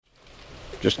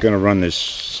Just going to run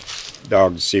this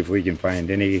dog to see if we can find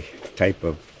any type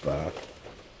of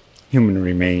human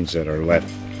remains that are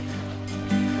left.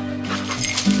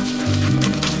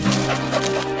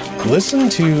 Listen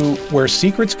to Where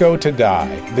Secrets Go to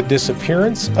Die, The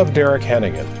Disappearance of Derek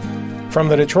Hennigan. From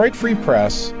the Detroit Free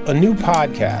Press, a new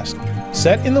podcast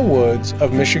set in the woods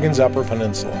of Michigan's Upper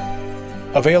Peninsula.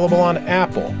 Available on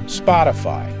Apple,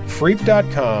 Spotify,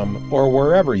 Freep.com, or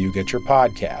wherever you get your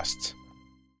podcasts.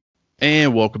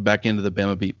 And welcome back into the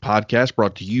Bama Beat podcast,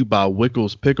 brought to you by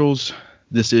Wickles Pickles.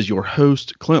 This is your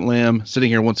host, Clint Lamb, sitting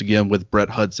here once again with Brett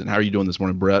Hudson. How are you doing this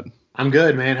morning, Brett? I'm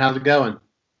good, man. How's it going?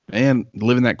 And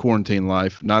living that quarantine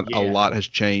life. Not a lot has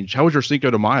changed. How was your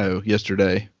Cinco de Mayo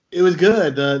yesterday? It was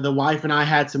good. The wife and I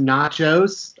had some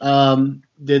nachos.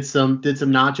 Did some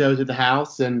nachos at the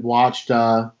house and watched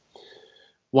the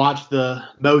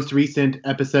most recent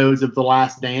episodes of The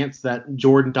Last Dance, that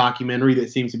Jordan documentary that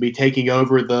seems to be taking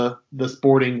over the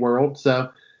sporting world. So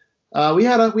we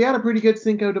had a pretty good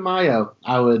Cinco de Mayo,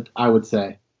 I would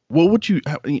say. Well, what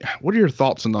are your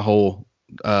thoughts on the whole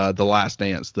The Last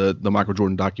Dance, the Michael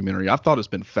Jordan documentary? I thought it's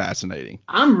been fascinating.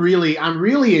 I'm really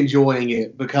enjoying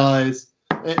it because,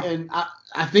 and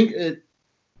I think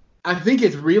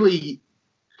it's really,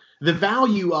 the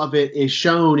value of it is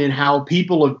shown in how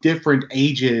people of different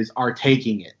ages are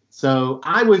taking it. So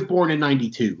I was born in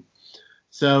 92.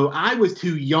 So I was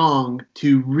too young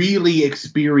to really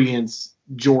experience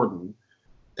Jordan,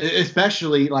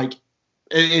 especially like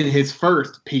in his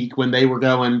first peak when they were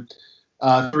going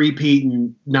three-peat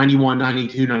in 91,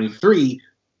 92, 93.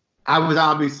 I was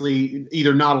obviously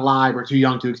either not alive or too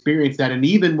young to experience that. And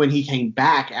even when he came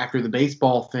back after the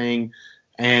baseball thing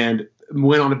and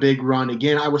went on a big run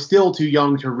again, I was still too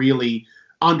young to really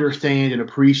understand and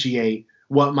appreciate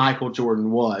what Michael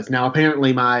Jordan was. Now,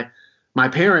 apparently my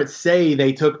parents say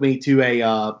they took me to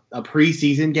a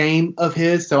preseason game of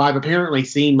his, so I've apparently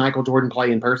seen Michael Jordan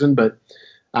play in person, but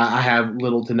I have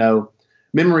little to no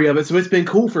memory of it. So it's been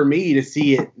cool for me to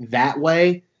see it that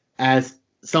way as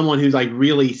someone who's like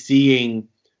really seeing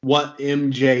what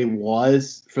MJ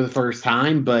was for the first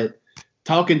time, but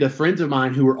talking to friends of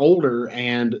mine who were older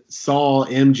and saw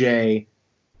MJ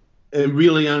and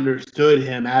really understood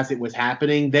him as it was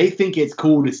happening, they think it's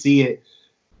cool to see it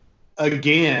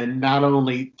again, not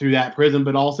only through that prism,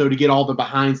 but also to get all the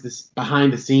behind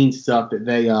the scenes stuff that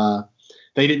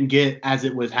they didn't get as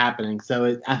it was happening.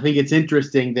 So I think it's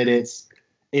interesting that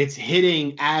it's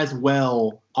hitting as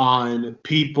well on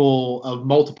people of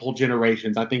multiple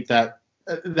generations. I think that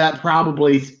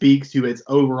probably speaks to its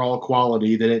overall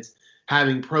quality, that it's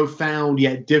having profound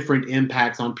yet different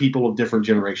impacts on people of different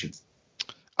generations.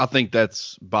 I think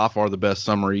that's by far the best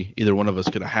summary either one of us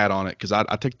could have had on it, because I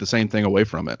take the same thing away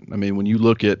from it. I mean, when you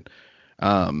look at,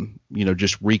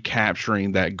 just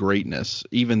recapturing that greatness,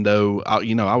 even though,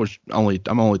 I'm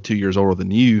only 2 years older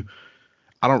than you,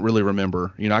 I don't really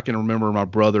remember. I can remember my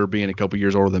brother being a couple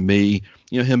years older than me,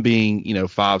 him being,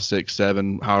 5, 6,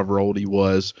 7, however old he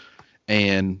was,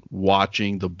 and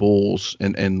watching the Bulls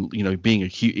and being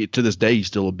to this day, he's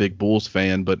still a big Bulls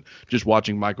fan, but just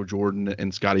watching Michael Jordan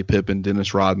and Scottie Pippen,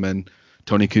 Dennis Rodman,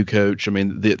 Tony Kukoc, I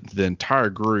mean, the entire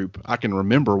group, I can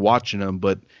remember watching them,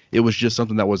 but it was just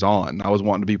something that was on. I was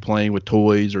wanting to be playing with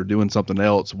toys or doing something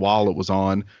else while it was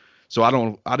on. So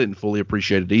I didn't fully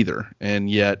appreciate it either. And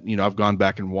yet, I've gone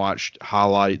back and watched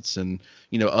highlights and,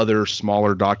 other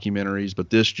smaller documentaries,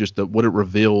 but this just what it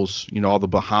reveals, all the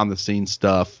behind the scenes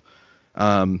stuff.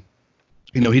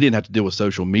 He didn't have to deal with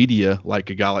social media like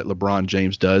a guy like LeBron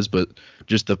James does, but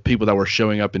just the people that were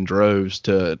showing up in droves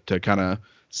to kind of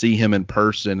see him in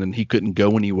person, and he couldn't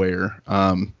go anywhere.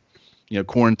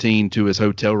 Quarantined to his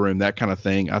hotel room, that kind of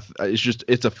thing.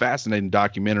 It's a fascinating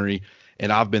documentary,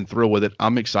 and I've been thrilled with it.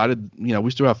 I'm excited.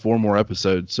 We still have 4 more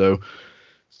episodes, so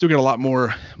still got a lot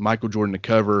more Michael Jordan to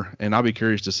cover, and I'll be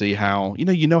curious to see how,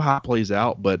 how it plays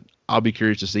out, but I'll be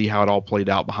curious to see how it all played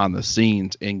out behind the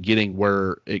scenes and getting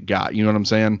where it got. You know what I'm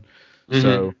saying? Mm-hmm.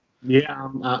 So yeah,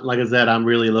 like I said, I'm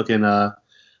really looking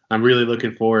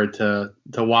forward to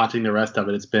watching the rest of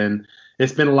it. It's been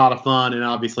a lot of fun, and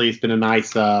obviously it's been a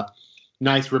nice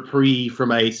reprieve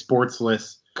from a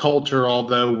sportsless culture.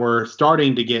 Although we're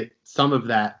starting to get some of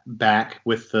that back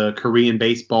with the Korean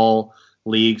baseball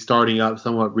league starting up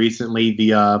somewhat recently.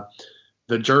 The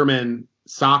German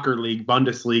soccer league,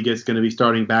 Bundesliga, is going to be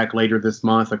starting back later this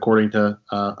month, according to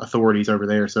authorities over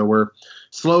there. So we're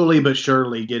slowly but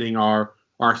surely getting our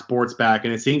sports back.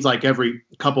 And it seems like every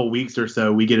couple weeks or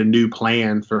so we get a new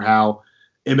plan for how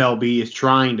MLB is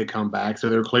trying to come back. So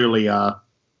they're clearly,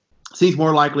 seems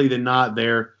more likely than not,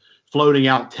 they're floating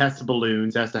out test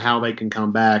balloons as to how they can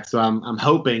come back. So I'm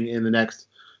hoping in the next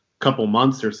couple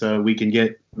months or so, we can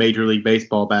get Major League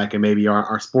Baseball back, and maybe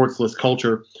our sportsless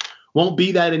culture won't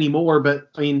be that anymore. But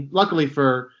I mean, luckily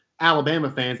for Alabama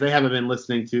fans, they haven't been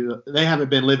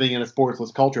living in a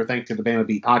sportsless culture thanks to the Bama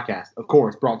Beat podcast, of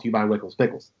course, brought to you by Wickles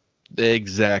Pickles.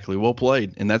 Exactly. Well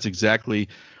played. And that's exactly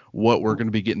what we're going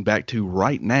to be getting back to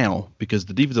right now, because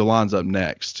the defensive line's up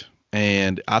next.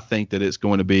 And I think that it's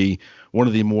going to be one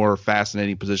of the more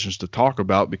fascinating positions to talk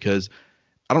about, because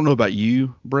I don't know about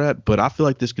you, Brett, but I feel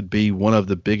like this could be one of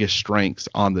the biggest strengths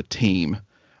on the team.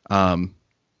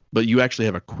 But you actually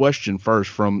have a question first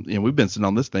from, we've been sitting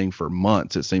on this thing for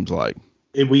months, it seems like.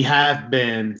 We have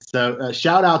been. So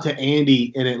shout out to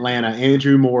Andy in Atlanta,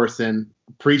 Andrew Morrison.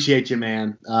 Appreciate you,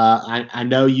 man. I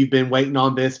know you've been waiting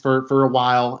on this for a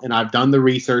while, and I've done the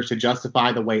research to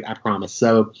justify the wait, I promise.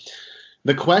 So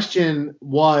the question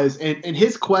was, and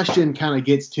his question kind of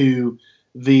gets to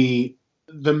the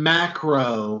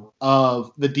macro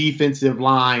of the defensive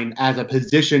line as a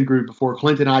position group before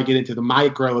Clint and I get into the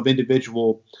micro of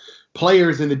individual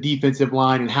players in the defensive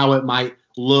line and how it might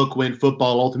look when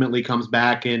football ultimately comes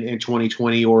back in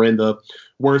 2020, or in the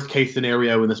worst case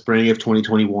scenario in the spring of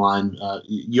 2021.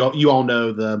 You all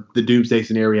know the doomsday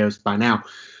scenarios by now.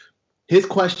 His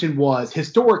question was,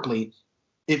 historically,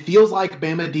 it feels like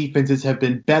Bama defenses have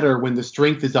been better when the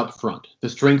strength is up front. The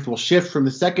strength will shift from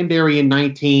the secondary in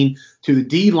 19 to the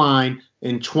D-line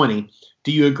in 20.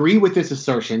 Do you agree with this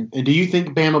assertion? And do you think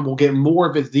Bama will get more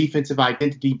of its defensive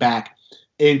identity back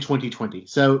in 2020?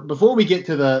 So before we get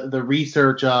to the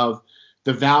research of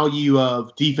the value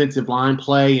of defensive line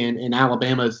play in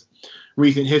Alabama's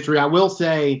recent history, I will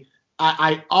say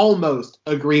I almost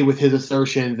agree with his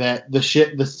assertion that the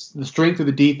strength of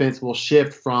the defense will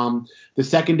shift from the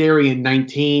secondary in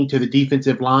 19 to the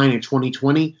defensive line in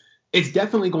 2020. It's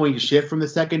definitely going to shift from the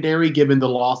secondary, given the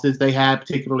losses they had,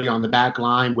 particularly on the back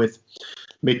line with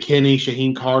McKinney,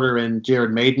 Shaheem Carter, and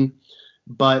Jared Maiden.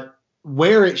 But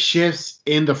where it shifts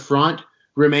in the front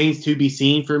remains to be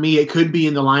seen for me. It could be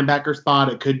in the linebacker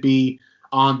spot. It could be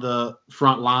on the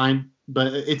front line.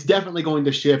 But it's definitely going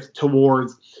to shift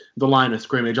towards the line of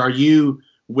scrimmage. Are you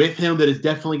with him that it's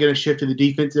definitely going to shift to the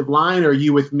defensive line, or are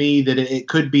you with me that it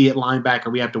could be at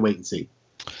linebacker? We have to wait and see.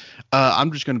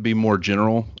 I'm just going to be more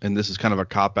general, and this is kind of a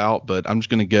cop-out, but I'm just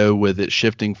going to go with it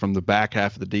shifting from the back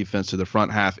half of the defense to the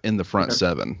front half in the front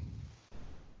seven.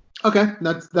 Okay,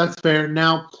 that's fair.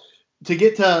 Now, to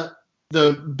get to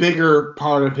the bigger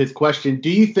part of his question, do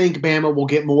you think Bama will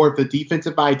get more of the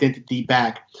defensive identity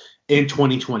back in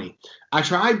 2020? I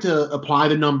tried to apply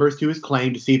the numbers to his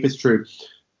claim to see if it's true.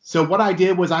 So what I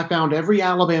did was I found every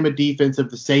Alabama defense of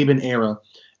the Saban era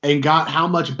and got how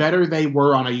much better they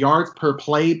were on a yards per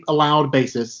play allowed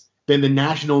basis than the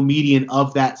national median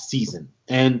of that season.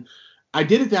 And I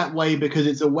did it that way because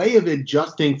it's a way of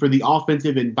adjusting for the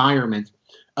offensive environment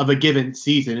of a given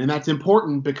season. And that's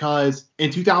important because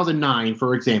in 2009,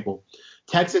 for example,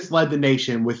 Texas led the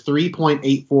nation with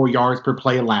 3.84 yards per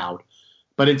play allowed.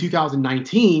 But in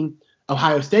 2019,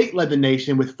 Ohio State led the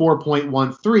nation with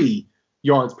 4.13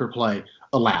 yards per play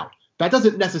allowed. That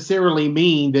doesn't necessarily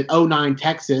mean that 09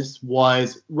 Texas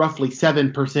was roughly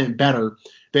 7% better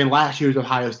than last year's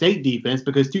Ohio State defense,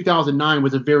 because 2009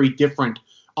 was a very different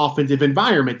offensive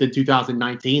environment than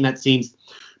 2019. That seems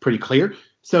pretty clear.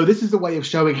 So this is a way of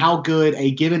showing how good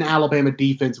a given Alabama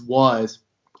defense was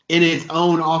in its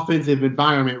own offensive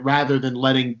environment, rather than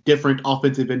letting different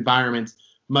offensive environments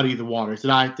muddy the waters. Did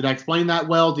I explain that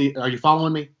well? Are you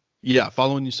following me? Yeah,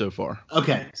 following you so far.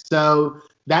 Okay, so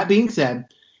that being said,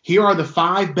 here are the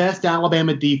 5 best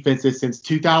Alabama defenses since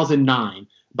 2009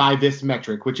 by this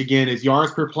metric, which again is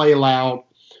yards per play allowed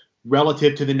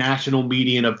relative to the national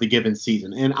median of the given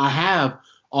season. And I have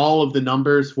all of the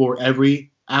numbers for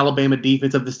every Alabama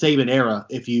defense of the Saban era,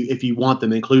 if you want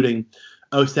them, including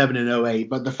 07 and 08.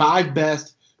 But the 5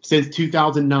 best since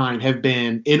 2009 have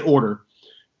been in order: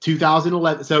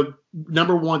 2011. So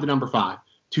number 1 to number 5: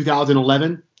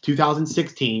 2011,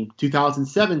 2016,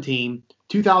 2017,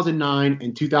 2009,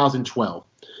 and 2012.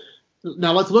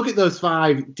 Now let's look at those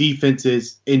 5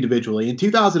 defenses individually. In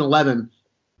 2011,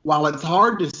 while it's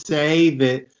hard to say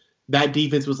that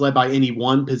defense was led by any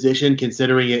one position,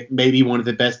 considering it may be one of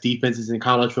the best defenses in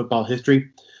college football history,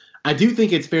 I do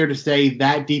think it's fair to say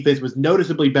that defense was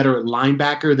noticeably better at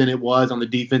linebacker than it was on the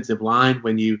defensive line.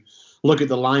 When you look at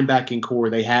the linebacking core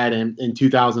they had in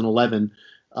 2011,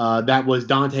 that was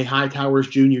Dante Hightower's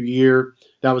junior year.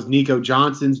 That was Nico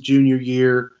Johnson's junior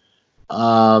year.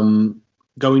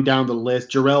 Going down the list,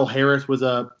 Jarrell Harris was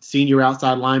a senior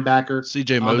outside linebacker.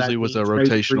 C.J. Mosley was a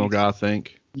rotational guy, I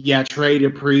think. Yeah, Trey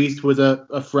DePriest was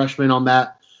a freshman on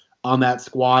that on that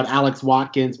squad. Alex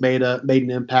Watkins made an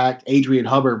impact. Adrian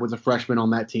Hubbard was a freshman on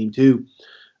that team too.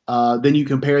 Then you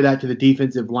compare that to the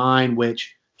defensive line,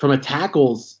 which from a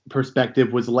tackles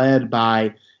perspective was led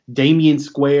by Damian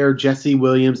Square, Jesse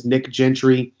Williams, Nick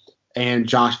Gentry, and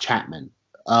Josh Chapman.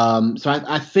 So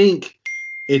I think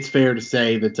it's fair to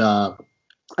say that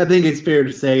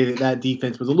that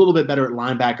defense was a little bit better at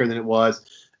linebacker than it was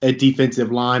at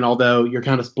defensive line, although you're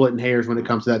kind of splitting hairs when it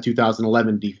comes to that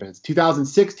 2011 defense.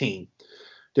 2016,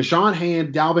 Deshaun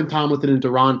Hand, Dalvin Tomlinson, and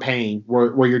Deron Payne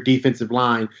were your defensive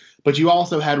line, but you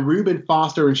also had Reuben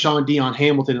Foster and Sean Dion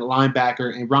Hamilton at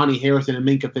linebacker and Ronnie Harrison and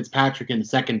Minka Fitzpatrick in the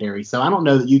secondary. So I don't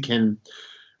know that you can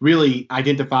really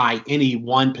identify any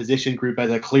one position group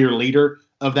as a clear leader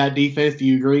of that defense. Do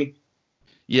you agree?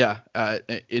 Yeah,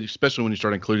 especially when you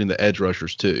start including the edge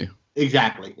rushers too.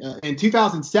 Exactly. In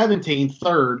 2017,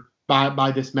 third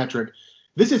by this metric.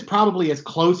 This is probably as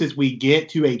close as we get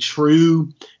to a true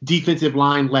defensive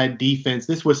line-led defense.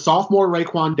 This was sophomore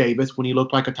Raekwon Davis when he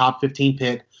looked like a top 15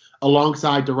 pick,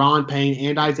 alongside Deron Payne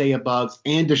and Isaiah Buggs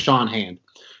and Deshaun Hand.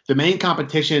 The main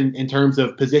competition in terms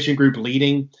of position group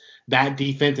leading that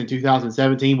defense in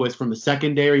 2017 was from the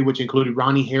secondary, which included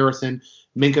Ronnie Harrison,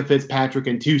 Minka Fitzpatrick,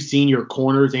 and two senior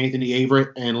corners, Anthony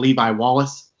Averett and Levi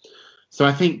Wallace. So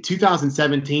I think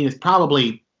 2017 is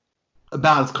probably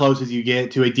about as close as you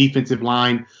get to a defensive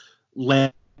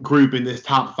line-led group in this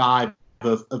top five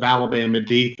of Alabama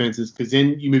defenses, because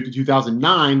then you move to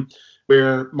 2009,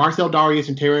 where Marcel Darius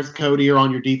and Terrence Cody are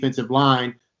on your defensive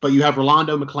line, but you have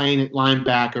Rolando McClain at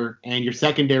linebacker, and your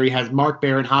secondary has Mark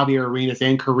Barron, Javier Arenas,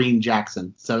 and Kareem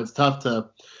Jackson. So it's tough to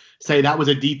say that was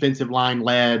a defensive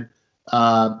line-led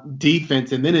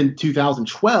defense. And then in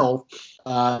 2012,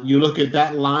 you look at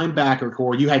that linebacker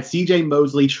core. You had C.J.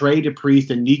 Mosley, Trey DePriest,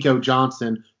 and Nico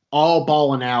Johnson all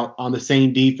balling out on the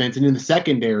same defense. And in the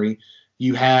secondary,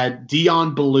 you had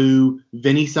Dion Ballou,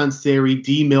 Vinny Sunseri,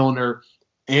 D. Milner,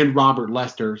 and Robert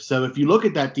Lester. So if you look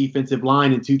at that defensive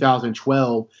line in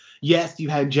 2012, yes, you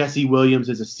had Jesse Williams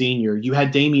as a senior. You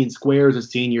had Damian Square as a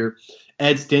senior.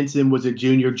 Ed Stinson was a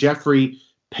junior. Jeffrey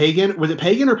Pagan, was it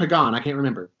Pagan or Pagan? I can't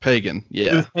remember. Pagan,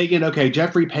 yeah. It was Pagan. Okay,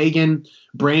 Jeffrey Pagan,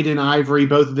 Brandon Ivory,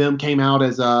 both of them came out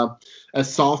as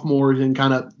sophomores and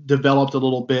kind of developed a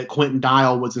little bit. Quentin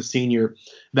Dial was a senior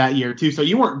that year too. So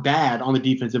you weren't bad on the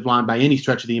defensive line by any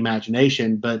stretch of the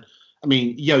imagination. But I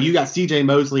mean, you got C.J.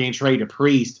 Mosley and Trey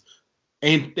DePriest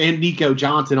and Nico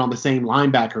Johnson on the same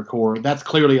linebacker core. That's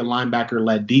clearly a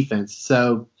linebacker-led defense.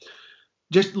 So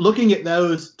just looking at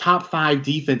those top five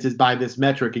defenses by this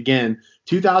metric, again,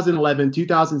 2011,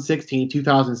 2016,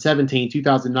 2017,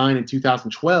 2009, and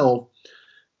 2012,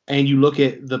 and you look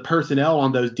at the personnel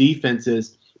on those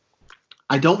defenses,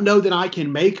 I don't know that I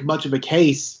can make much of a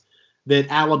case that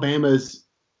Alabama's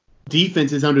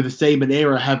defenses under the Saban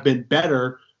era have been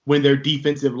better when they're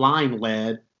defensive line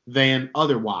led than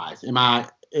otherwise.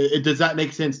 Does that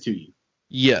make sense to you?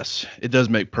 Yes, it does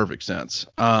make perfect sense.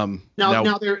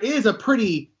 Now there is a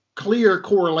pretty clear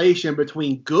correlation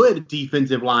between good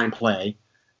defensive line play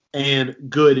and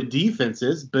good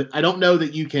defenses, but I don't know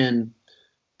that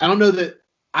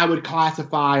I would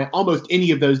classify almost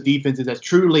any of those defenses as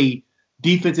truly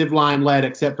defensive line led,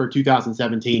 except for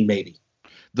 2017, maybe.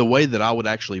 The way that I would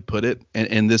actually put it,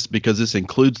 and this, because this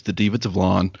includes the defensive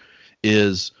line,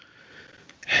 is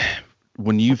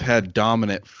when you've had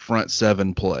dominant front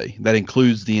seven play, that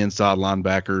includes the inside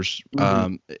linebackers,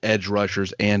 edge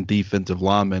rushers, and defensive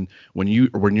linemen. When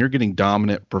you're getting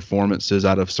dominant performances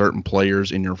out of certain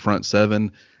players in your front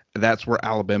seven, that's where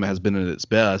Alabama has been at its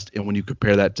best. And when you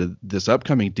compare that to this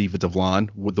upcoming defensive line,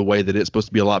 with the way that it's supposed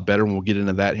to be a lot better, and we'll get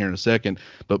into that here in a second,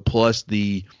 but plus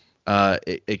the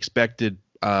expected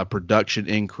production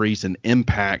increase and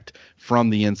impact from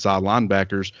the inside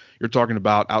linebackers, you're talking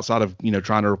about, outside of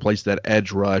trying to replace that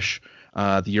edge rush,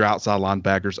 your outside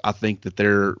linebackers. I think that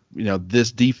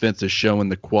this defense is showing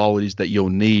the qualities that you'll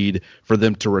need for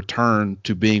them to return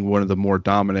to being one of the more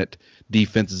dominant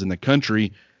defenses in the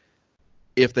country,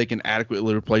 if they can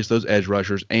adequately replace those edge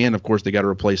rushers. And of course, they got to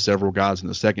replace several guys in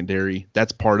the secondary.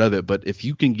 That's part of it. But if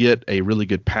you can get a really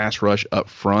good pass rush up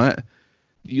front,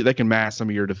 they can mask some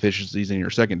of your deficiencies in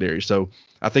your secondary. So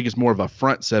I think it's more of a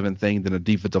front seven thing than a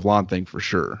defensive line thing for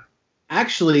sure.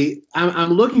 Actually,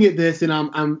 I'm looking at this and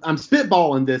I'm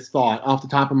spitballing this thought off the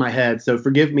top of my head. So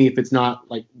forgive me if it's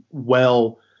not like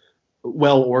well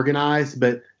organized.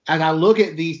 But as I look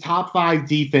at these top five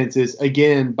defenses,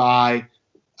 again, by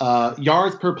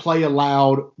yards per play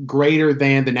allowed greater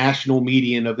than the national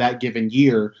median of that given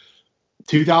year,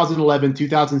 2011,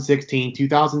 2016,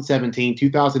 2017,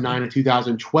 2009, and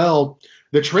 2012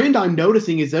 the trend I'm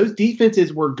noticing is those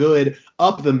defenses were good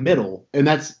up the middle, and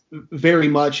that's very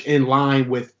much in line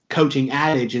with coaching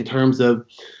adage in terms of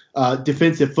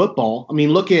defensive football. I mean,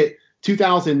 look at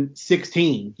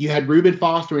 2016. You had Reuben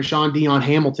Foster and Sean Dion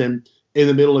Hamilton in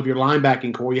the middle of your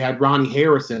linebacking core. You had Ronnie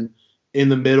Harrison in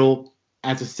the middle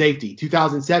as a safety.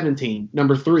 2017,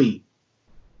 number 3,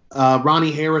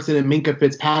 Ronnie Harrison and Minka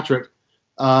Fitzpatrick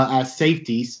as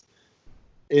safeties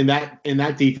in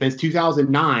that defense.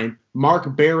 2009,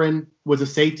 Mark Barron was a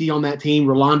safety on that team.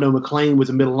 Rolando McClain was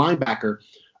a middle linebacker.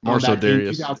 Marcel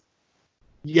Darius.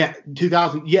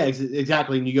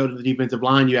 Exactly. And you go to the defensive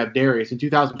line, you have Darius. In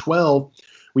 2012,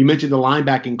 we mentioned the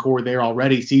linebacking core there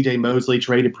already. C.J. Mosley,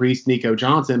 Trey Priest, Nico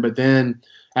Johnson. But then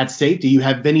at safety, you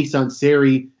have Vinny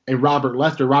Sunseri and Robert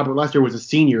Lester. Robert Lester was a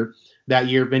senior that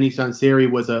year. Vinny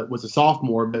Sunseri was a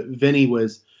sophomore, but Vinny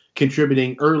was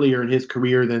contributing earlier in his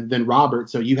career than Robert.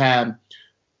 So you had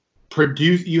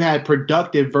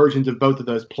productive versions of both of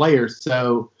those players.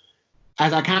 So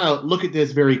as I kind of look at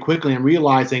this very quickly, I'm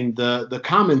realizing the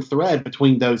common thread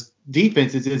between those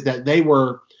defenses is that they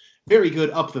were very good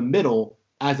up the middle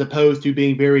as opposed to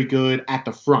being very good at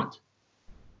the front.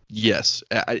 Yes,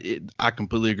 I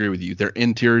completely agree with you. Their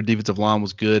interior defensive line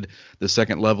was good. The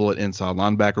second level at inside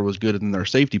linebacker was good. And then their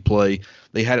safety play,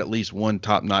 they had at least one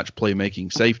top-notch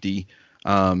playmaking safety.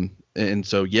 And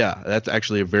so, yeah, that's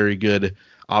actually a very good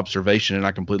observation, and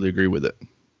I completely agree with it.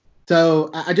 So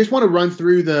I just want to run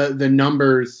through the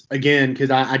numbers again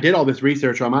because I did all this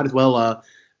research, so I might as well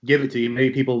give it to you.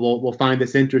 Maybe people will find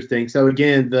this interesting. So,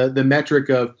 again, the metric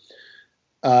of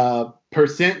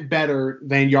percent better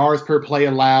than yards per play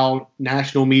allowed,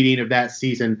 national median of that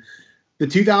season. The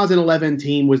 2011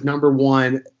 team was number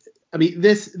 1. I mean,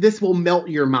 this will melt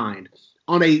your mind.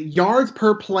 On a yards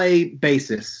per play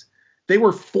basis, they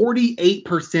were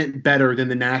 48% better than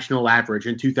the national average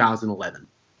in 2011.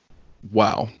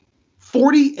 Wow.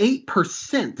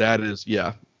 48%. That is,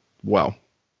 yeah. Wow.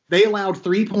 They allowed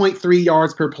 3.3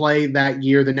 yards per play that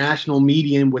year. The national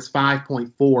median was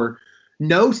 5.4.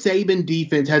 No Saban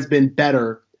defense has been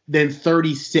better than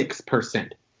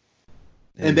 36%.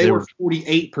 And they were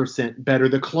 48% better.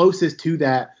 The closest to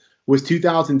that was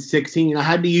 2016. And I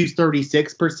had to use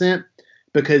 36%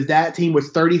 because that team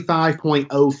was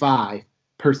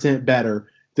 35.05% better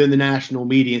than the national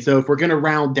median. So if we're going to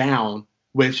round down,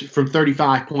 which from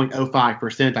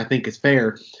 35.05% I think is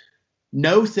fair,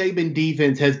 no Saban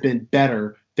defense has been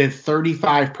better than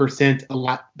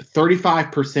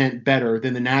 35% better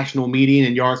than the national median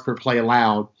in yards per play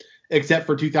allowed, except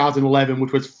for 2011,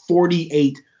 which was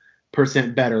 48%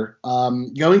 better.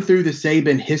 Going through the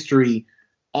Saban history,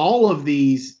 all of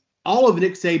Nick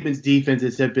Saban's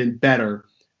defenses have been better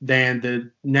than the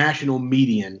national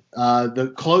median.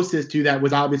 The closest to that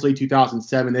was obviously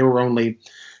 2007. They were only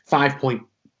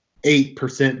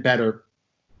 5.8% better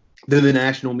than the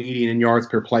national median in yards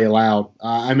per play allowed.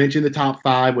 I mentioned the top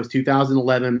 5 was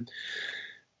 2011,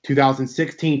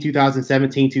 2016,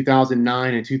 2017,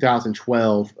 2009, and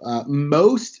 2012.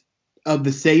 Most of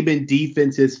the Saban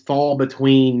defenses fall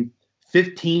between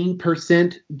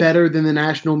 15% better than the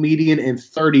national median and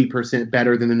 30%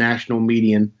 better than the national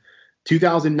median.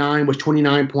 2009 was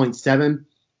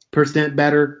 29.7%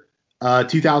 better.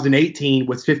 2018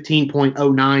 was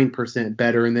 15.09%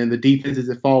 better. And then the defenses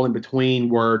that fall in between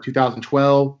were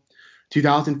 2012,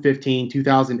 2015,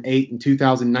 2008, and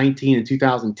 2019 and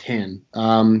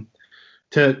 2010.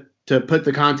 To put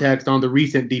the context on the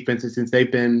recent defenses since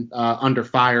they've been under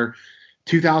fire,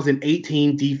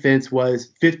 2018 defense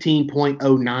was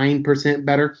 15.09%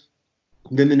 better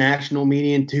than the national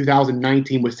median.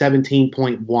 2019 was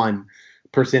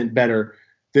 17.1% better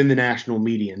than the national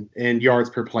median in yards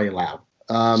per play allowed.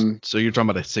 So you're talking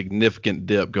about a significant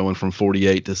dip going from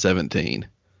 48 to 17.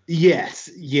 Yes.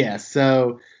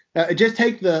 So just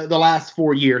take the last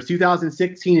 4 years,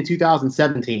 2016 and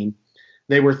 2017.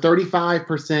 They were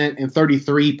 35% and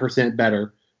 33%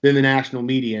 better than the national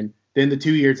median. Then the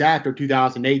 2 years after,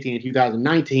 2018 and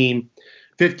 2019,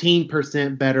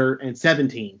 15% better and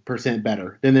 17%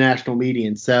 better than the national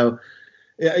median. So,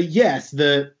 yes,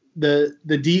 the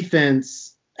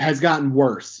defense has gotten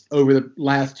worse over the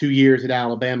last 2 years at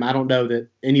Alabama. I don't know that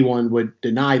anyone would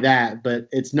deny that, but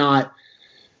it's not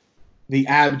the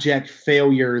abject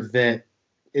failure that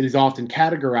it is often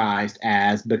categorized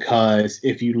as, because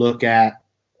if you look at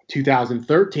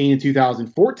 2013 and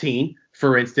 2014,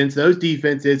 for instance, those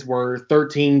defenses were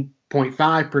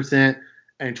 13.5%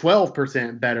 and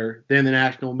 12% better than the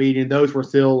national median. Those were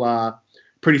still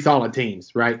pretty solid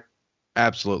teams, right?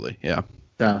 Absolutely, yeah.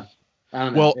 So, I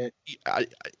don't know. Well,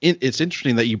 it's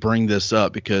interesting that you bring this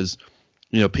up because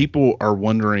people are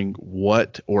wondering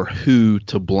what or who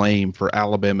to blame for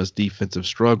Alabama's defensive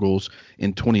struggles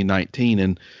in 2019.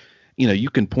 And,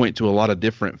 you can point to a lot of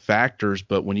different factors,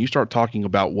 but when you start talking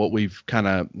about what we've kind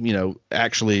of,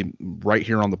 actually right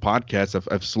here on the podcast,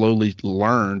 I've slowly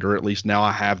learned, or at least now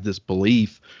I have this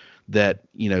belief that,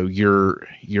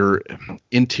 your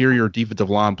interior defensive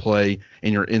line play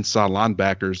and your inside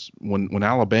linebackers, when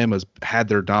Alabama's had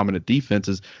their dominant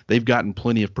defenses, they've gotten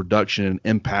plenty of production and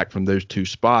impact from those two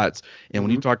spots. And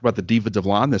when you talk about the defensive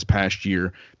line this past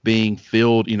year being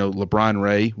filled, LeBron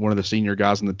Ray, one of the senior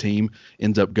guys on the team,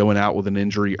 ends up going out with an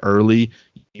injury early.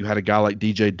 You had a guy like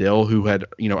DJ Dell who had,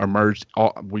 emerged,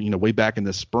 way back in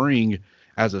the spring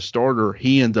as a starter.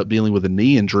 He ends up dealing with a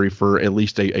knee injury for at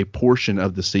least a portion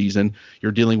of the season.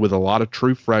 You're dealing with a lot of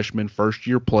true freshmen,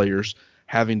 first-year players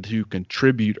having to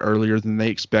contribute earlier than they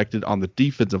expected on the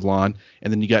defensive line.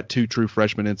 And then you got two true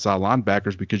freshmen inside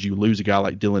linebackers because you lose a guy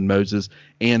like Dylan Moses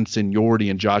and seniority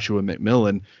and Joshua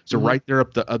McMillan. So right there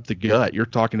up the gut, you're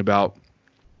talking about,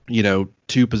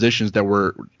 two positions that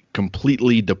were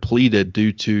completely depleted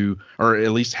due to, or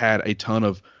at least had a ton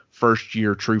of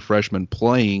first-year true freshmen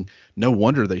playing. No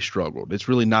wonder they struggled. It's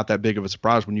really not that big of a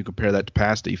surprise when you compare that to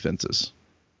past defenses.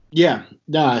 Yeah,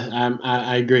 no,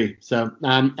 I agree. So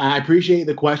I appreciate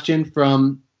the question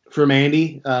from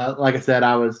Andy. Like I said,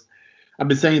 I've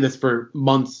been saying this for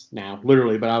months now,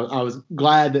 literally, but I was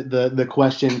glad that the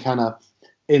question kind of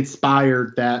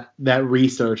inspired that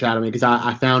research out of me, because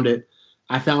I found it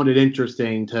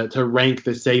interesting to rank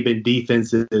the Saban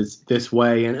defenses this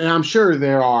way, and I'm sure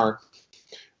there are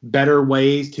better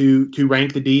ways to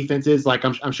rank the defenses. Like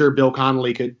I'm sure Bill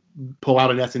Connolly could pull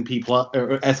out an S&P plus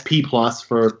or SP plus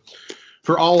for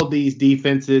all of these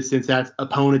defenses, since that's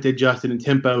opponent adjusted and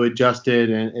tempo adjusted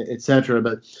and et cetera.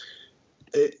 But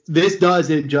this does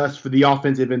adjust for the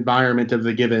offensive environment of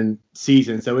the given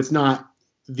season. So it's not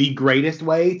the greatest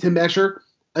way to measure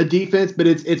a defense, but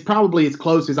it's probably as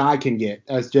close as I can get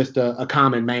as just a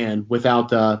common man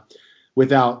without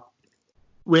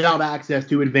access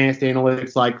to advanced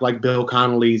analytics like Bill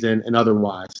Connolly's and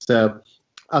otherwise. So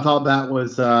I thought that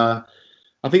was I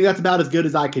think that's about as good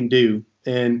as I can do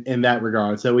in that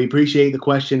regard. So we appreciate the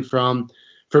question from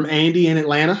Andy in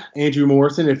Atlanta, Andrew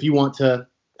Morrison. If you want to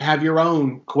have your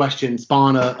own question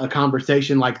spawn a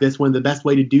conversation like this one, the best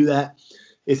way to do that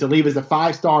is to leave us a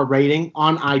 5-star rating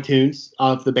on iTunes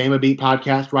of the Bama Beat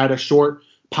podcast. Write a short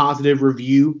positive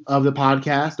review of the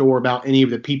podcast or about any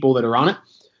of the people that are on it.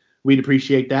 We'd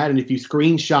appreciate that. And if you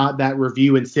screenshot that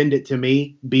review and send it to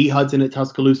me,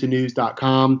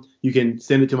 bhudson@tuscaloosanews.com. You can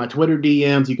send it to my Twitter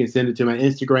DMs. You can send it to my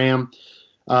Instagram,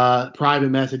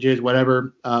 private messages,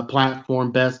 whatever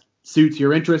platform best suits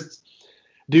your interests.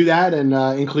 Do that and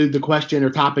include the question or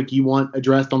topic you want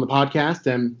addressed on the podcast.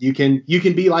 And you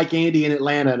can be like Andy in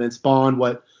Atlanta and spawn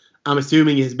what I'm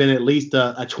assuming has been at least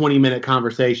a 20-minute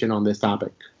conversation on this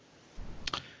topic.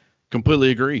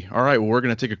 Completely agree. All right, well, we're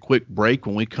going to take a quick break.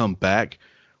 When we come back,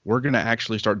 we're going to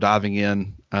actually start diving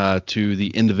in to the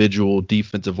individual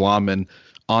defensive linemen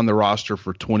on the roster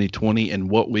for 2020 and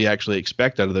what we actually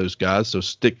expect out of those guys. So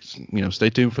stay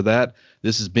tuned for that.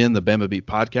 This has been the Bama Beat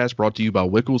podcast, brought to you by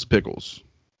Wickles Pickles.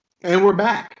 And we're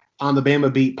back on the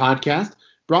Bama Beat podcast,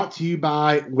 brought to you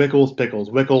by Wickles Pickles.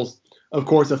 Wickles, of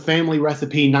course, a family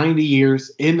recipe, 90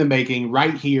 years in the making,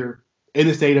 right here in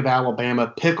the state of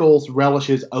Alabama. Pickles,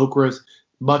 relishes, okras,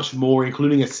 much more,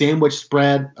 including a sandwich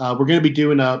spread. We're going to be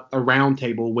doing a round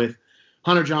table with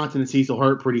Hunter Johnson and Cecil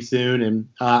Hurt pretty soon. And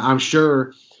I'm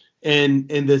sure in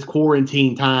this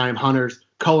quarantine time, Hunter's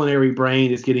culinary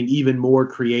brain is getting even more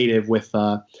creative with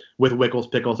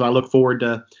Wickles Pickles. So I look forward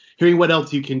to hearing what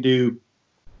else you can do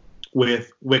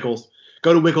with Wickles.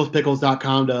 Go to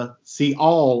wickelspickles.com to see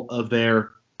all of their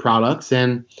products.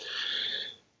 And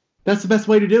that's the best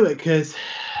way to do it, because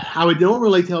I would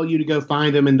normally tell you to go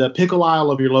find them in the pickle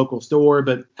aisle of your local store.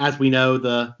 But as we know,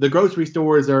 the grocery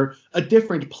stores are a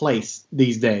different place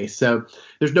these days. So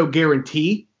there's no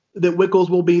guarantee that Wickles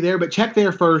will be there, but check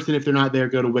there first. And if they're not there,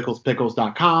 go to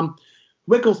wickelspickles.com.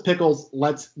 Wickles Pickles,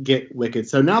 let's get wicked.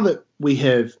 So now that we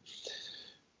have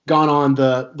gone on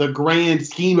the grand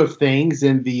scheme of things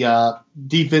in the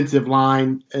defensive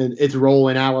line and its role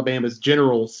in Alabama's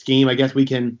general scheme, I guess we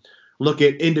can look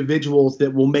at individuals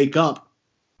that will make up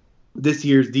this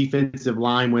year's defensive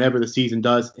line whenever the season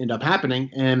does end up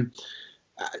happening. And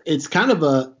it's kind of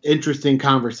an interesting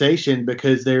conversation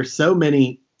because there's so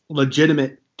many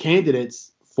legitimate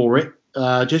candidates for it,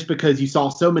 just because you saw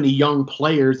so many young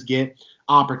players get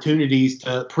opportunities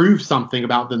to prove something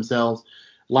about themselves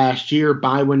last year.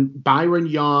 Byron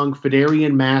Young,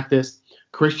 Fedarian Mathis,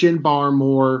 Christian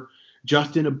Barmore,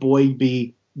 Justin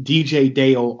Aboigbe, DJ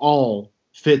Dale, all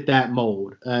fit that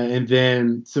mold. And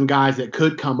then some guys that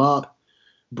could come up,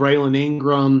 Braylon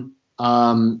Ingram,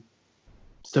 Stephon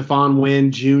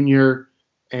Wynn Jr.,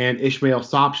 and Ishmael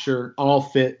Sopsher all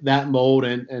fit that mold.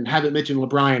 And haven't mentioned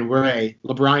LeBrian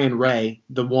Ray,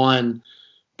 the one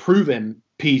proven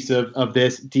piece of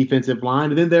this defensive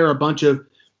line. And then there are a bunch of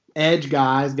edge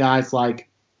guys like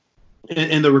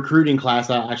in the recruiting class,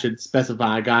 I should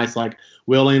specify, guys like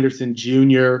Will Anderson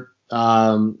Jr.,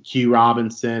 Hugh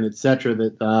Robinson, etc.,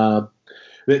 that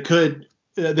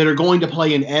are going to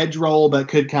play an edge role that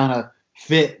could kind of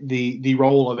fit the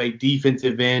role of a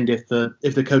defensive end if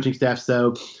the coaching staff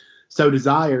so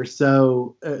desires.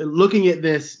 So looking at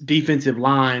this defensive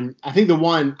line, I think the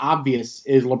one obvious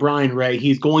is LeBrian Ray.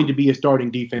 He's going to be a starting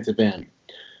defensive end.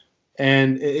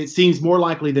 And it seems more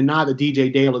likely than not that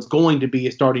DJ Dale is going to be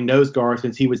a starting nose guard,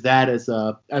 since he was that as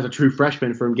a true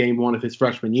freshman from game one of his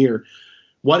freshman year.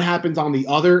 What happens on the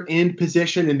other end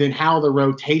position, and then how the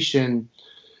rotation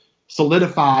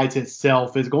solidifies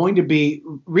itself, is going to be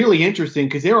really interesting,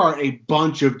 because there are a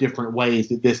bunch of different ways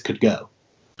that this could go.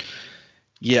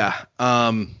 Yeah,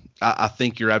 I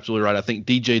think you're absolutely right. I think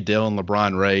DJ Dale and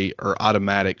LeBrian Ray are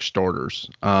automatic starters.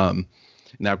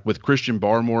 Now, with Christian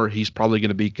Barmore, he's probably going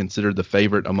to be considered the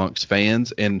favorite amongst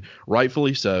fans, and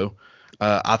rightfully so.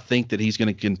 I think that he's going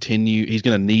to continue. He's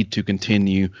going to need to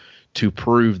continue to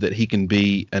prove that he can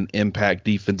be an impact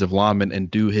defensive lineman and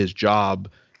do his job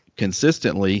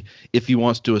consistently if he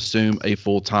wants to assume a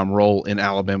full-time role in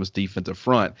Alabama's defensive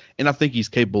front. And I think he's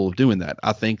capable of doing that.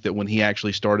 I think that when he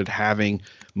actually started having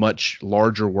much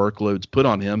larger workloads put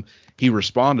on him, he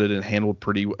responded and handled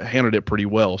it pretty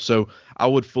well. So I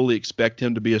would fully expect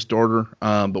him to be a starter.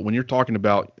 But when you're talking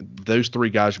about those three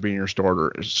guys being your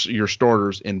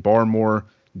starters in Barmore,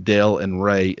 Dale, and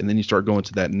Ray, and then you start going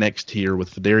to that next tier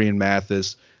with Fedarian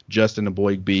Mathis, Justin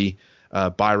Aboigbe,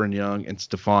 Byron Young, and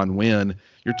Stephon Wynn,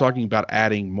 you're talking about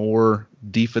adding more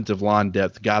defensive line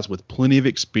depth, guys with plenty of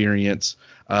experience,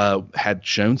 had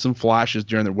shown some flashes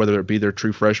during whether it be their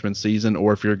true freshman season,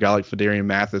 or if you're a guy like Fedarian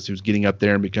Mathis who's getting up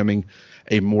there and becoming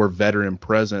a more veteran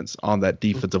presence on that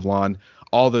defensive line.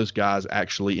 All those guys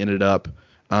actually ended up,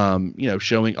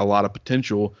 showing a lot of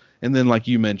potential. And then, like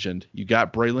you mentioned, you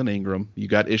got Braylon Ingram, you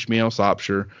got Ishmael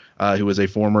Sopsher, who was a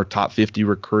former top 50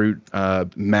 recruit,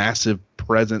 massive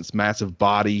presence, massive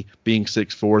body, being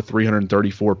 6'4",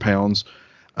 334 pounds.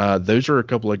 Those are a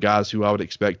couple of guys who I would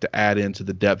expect to add into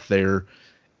the depth there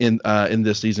in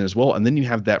this season as well. And then you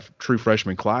have that true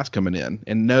freshman class coming in.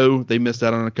 And no, they missed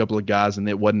out on a couple of guys, and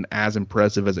it wasn't as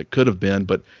impressive as it could have been.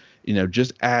 But,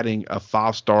 just adding a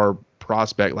 5-star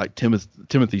prospect like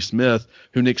Timothy Smith,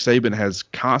 who Nick Saban has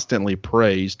constantly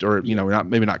praised, or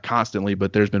maybe not constantly,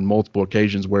 but there's been multiple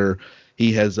occasions where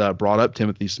he has brought up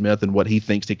Timothy Smith and what he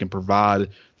thinks he can provide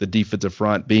the defensive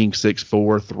front, being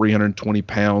 6'4", 320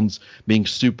 pounds, being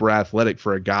super athletic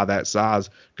for a guy that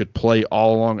size, could play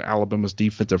all along Alabama's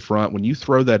defensive front. When you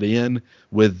throw that in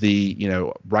with the,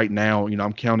 right now,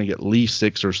 I'm counting at least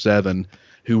 6 or 7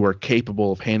 who are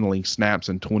capable of handling snaps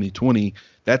in 2020,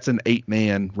 that's an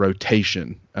 8-man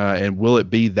rotation. And will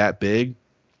it be that big?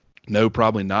 No,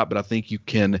 probably not. But I think you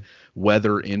can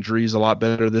weather injuries a lot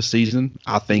better this season.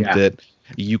 I think that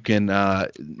you can,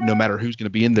 no matter who's going to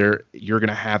be in there, you're going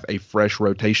to have a fresh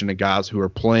rotation of guys who are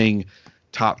playing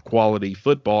top quality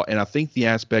football. And I think the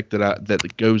aspect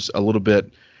that goes a little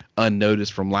bit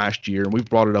unnoticed from last year, and we've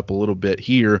brought it up a little bit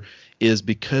here, is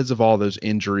because of all those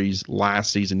injuries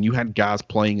last season, you had guys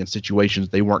playing in situations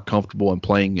they weren't comfortable in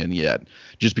playing in yet,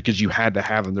 just because you had to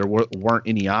have them. There weren't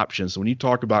any options. So when you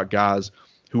talk about guys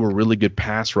who are really good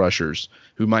pass rushers,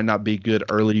 who might not be good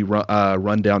early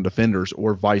rundown defenders,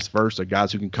 or vice versa,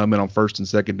 guys who can come in on first and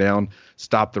second down,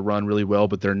 stop the run really well,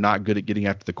 but they're not good at getting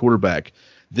after the quarterback.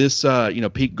 This,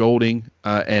 Pete Golding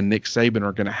and Nick Saban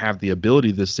are going to have the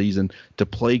ability this season to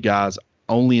play guys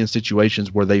only in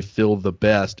situations where they feel the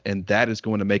best, and that is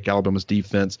going to make Alabama's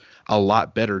defense a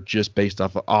lot better just based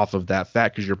off of that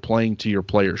fact, because you're playing to your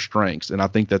players' strengths. And I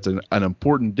think that's an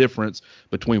important difference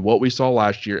between what we saw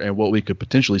last year and what we could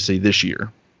potentially see this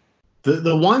year.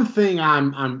 The one thing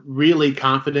I'm really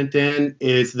confident in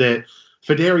is that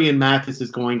Fedarian Mathis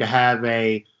is going to have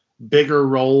a bigger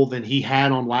role than he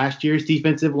had on last year's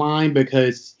defensive line,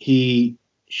 because he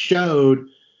showed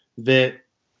that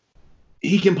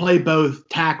he can play both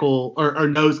tackle or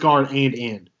nose guard and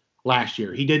end last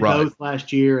year. He did both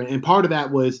last year, and part of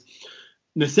that was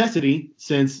necessity,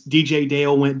 since DJ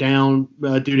Dale went down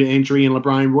due to injury and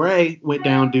LeBrian Ray went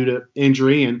down due to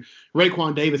injury, and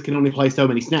Raekwon Davis can only play so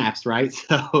many snaps, right?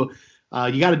 So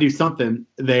you got to do something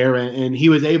there, and he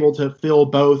was able to fill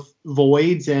both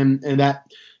voids, and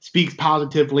that speaks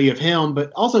positively of him,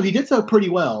 but also he did so pretty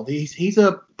well. He's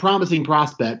a promising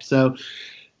prospect. So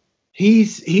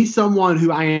he's someone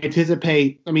who I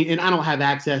anticipate. I mean, and I don't have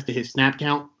access to his snap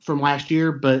count from last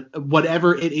year, but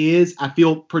whatever it is, I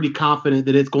feel pretty confident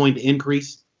that it's going to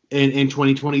increase in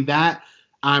 2020. That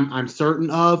I'm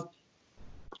certain of.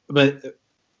 But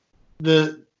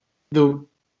the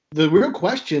real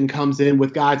question comes in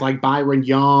with guys like Byron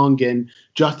Young and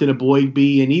Justin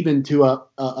Aboigbe, and even to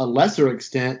a lesser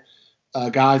extent,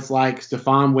 guys like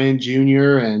Stephon Wynn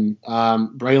Jr. and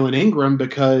Braylon Ingram,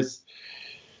 because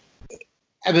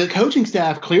the coaching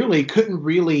staff clearly couldn't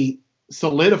really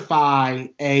solidify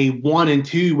a 1 and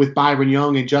 2 with Byron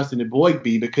Young and Justin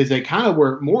Aboigbe, because they kind of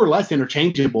were more or less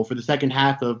interchangeable for the second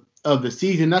half of the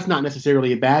season. That's not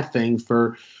necessarily a bad thing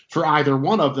for either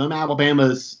one of them.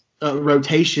 Alabama's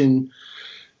rotation,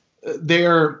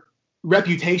 their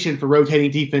reputation for rotating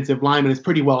defensive linemen is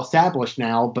pretty well established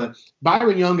now, but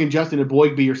Byron Young and Justin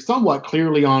Aboigbe are somewhat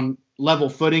clearly on level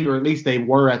footing, or at least they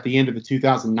were at the end of the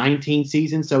 2019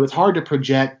 season. So it's hard to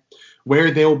project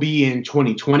where they'll be in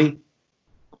 2020,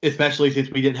 especially since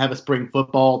we didn't have a spring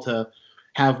football to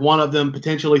have one of them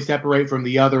potentially separate from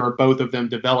the other, or both of them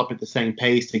develop at the same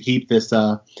pace to keep this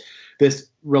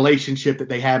relationship that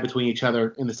they had between each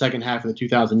other in the second half of the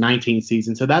 2019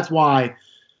 season. So that's why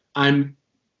I'm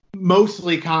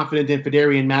mostly confident in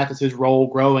Phidarian Mathis's role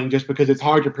growing, just because it's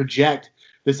hard to project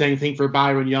the same thing for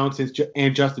Byron Young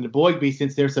and Justin Aboigbe,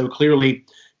 since they're so clearly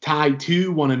tied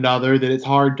to one another, that it's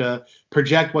hard to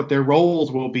project what their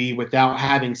roles will be without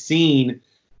having seen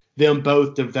them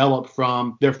both develop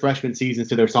from their freshman seasons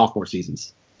to their sophomore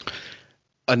seasons.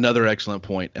 Another excellent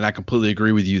point, and I completely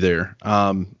agree with you there.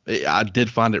 I did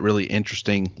find it really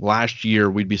interesting. Last year,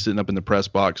 we'd be sitting up in the press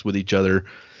box with each other,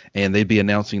 and they'd be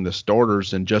announcing the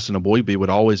starters, and Justin Aboigbe would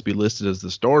always be listed as the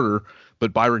starter,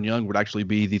 but Byron Young would actually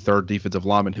be the third defensive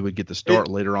lineman who would get the start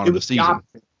later on in the season.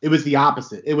 It was the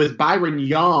opposite. It was Byron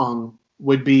Young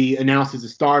would be announced as a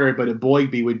starter, but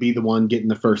Aboigbe would be the one getting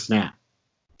the first snap.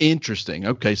 Interesting.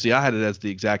 Okay, see, I had it as the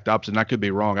exact opposite, and I could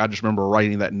be wrong. I just remember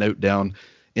writing that note down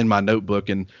in my notebook,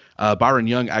 and Byron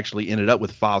Young actually ended up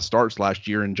with 5 starts last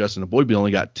year, and Justin Aboigbe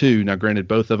only got 2. Now, granted,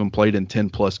 both of them played in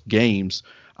 10-plus games,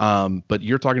 but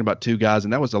you're talking about 2 guys,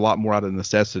 and that was a lot more out of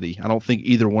necessity. I don't think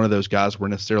either one of those guys were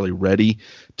necessarily ready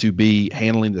to be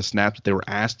handling the snaps that they were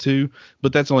asked to,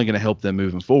 but that's only going to help them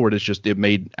moving forward. It's just it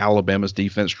made Alabama's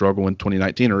defense struggle in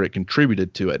 2019, or it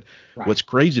contributed to it. Right. What's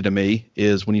crazy to me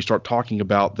is when you start talking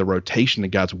about the rotation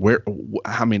of guys,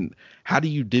 how do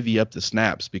you divvy up the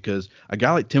snaps? Because a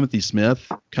guy like Timothy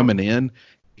Smith coming in,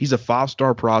 he's a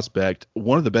 5-star prospect,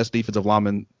 one of the best defensive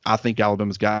linemen I think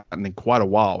Alabama's gotten in quite a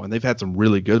while, and they've had some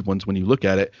really good ones when you look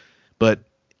at it. But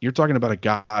you're talking about a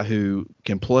guy who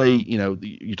can play,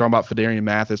 you're talking about Phidarian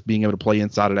Mathis being able to play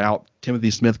inside and out.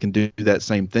 Timothy Smith can do that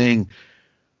same thing.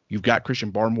 You've got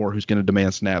Christian Barmore, who's going to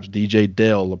demand snaps, DJ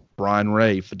Dell, LeBron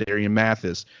Ray, Phidarian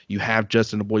Mathis. You have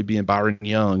Justin Aboigbe and Byron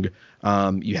Young.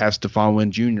 You have Stephon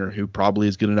Wynn Jr., who probably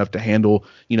is good enough to handle,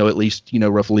 at least,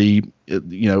 roughly,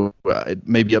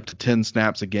 maybe up to 10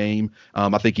 snaps a game.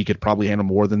 I think he could probably handle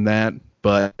more than that.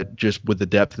 But just with the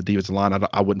depth of the defensive line,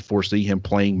 I wouldn't foresee him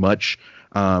playing much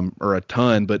or a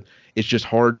ton. But it's just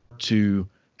hard to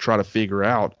try to figure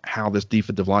out how this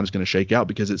defensive line is going to shake out,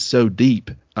 because it's so deep.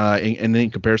 And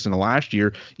in comparison to last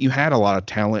year, you had a lot of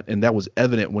talent, and that was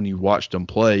evident when you watched them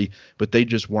play, but they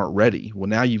just weren't ready. Well,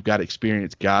 now you've got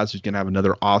experienced guys who's going to have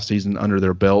another offseason under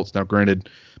their belts. Now, granted,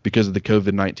 because of the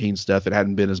COVID-19 stuff, it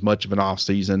hadn't been as much of an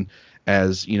offseason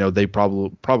as, they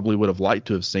probably would have liked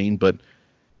to have seen. But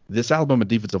this Alabama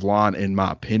defensive line, in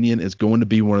my opinion, is going to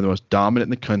be one of the most dominant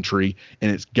in the country,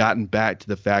 and it's gotten back to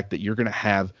the fact that you're going to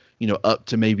have up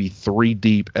to maybe 3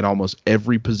 deep at almost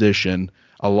every position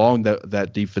along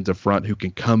that defensive front who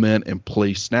can come in and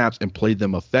play snaps and play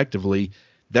them effectively.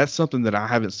 That's something that I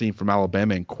haven't seen from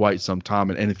Alabama in quite some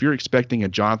time. And if you're expecting a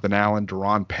Jonathan Allen,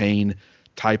 Daron Payne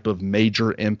type of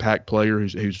major impact player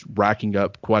who's racking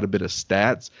up quite a bit of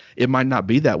stats, it might not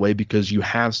be that way because you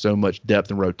have so much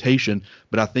depth and rotation.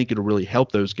 But I think it'll really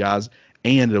help those guys,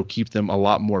 and it'll keep them a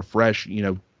lot more fresh,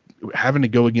 having to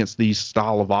go against these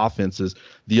style of offenses.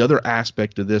 The other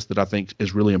aspect of this that I think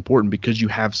is really important, because you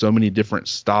have so many different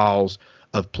styles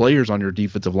of players on your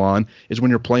defensive line, is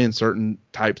when you're playing certain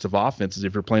types of offenses.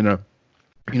 If you're playing a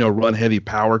run heavy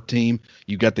power team,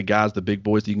 you got the guys, the big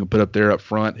boys that you can put up there up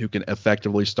front who can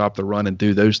effectively stop the run and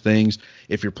do those things.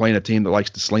 If you're playing a team that likes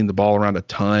to sling the ball around a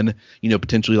ton,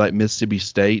 potentially like Mississippi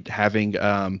State, having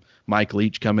Mike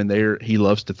Leach come in there, he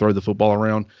loves to throw the football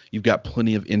around. You've got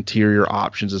plenty of interior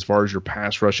options as far as your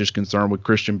pass rush is concerned with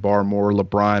Christian Barmore,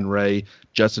 LeBron Ray,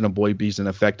 Justin Aboigbe's an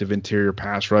effective interior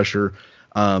pass rusher.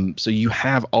 So you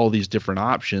have all these different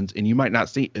options, and you might not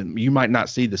see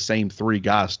the same three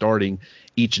guys starting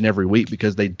each and every week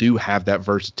because they do have that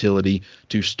versatility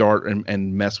to start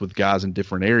and mess with guys in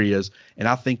different areas. And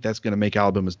I think that's going to make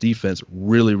Alabama's defense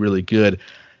really, really good.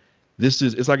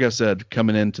 It's like I said,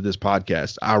 coming into this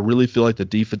podcast, I really feel like the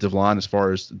defensive line, as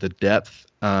far as the depth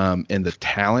and the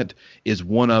talent, is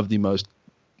one of the most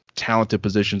talented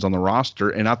positions on the roster.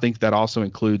 And I think that also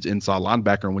includes inside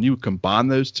linebacker. And when you combine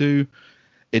those two,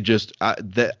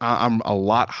 I'm a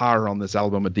lot higher on this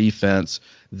Alabama defense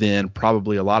than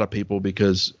probably a lot of people,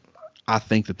 because I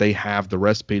think that they have the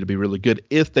recipe to be really good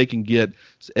if they can get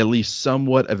at least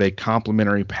somewhat of a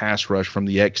complementary pass rush from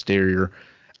the exterior.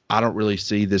 I don't really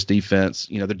see this defense.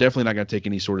 They're definitely not going to take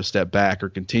any sort of step back or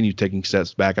continue taking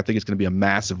steps back. I think it's going to be a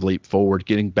massive leap forward,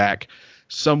 getting back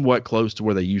somewhat close to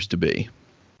where they used to be.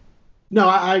 No,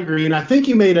 I agree. And I think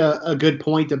you made a good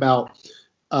point about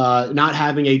not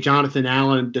having a Jonathan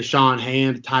Allen, Deshaun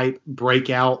Hand type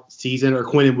breakout season or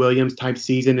Quinnen Williams type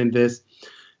season in this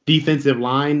defensive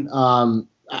line.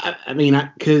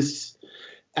 Because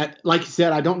like you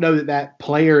said, I don't know that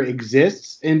player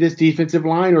exists in this defensive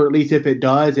line, or at least if it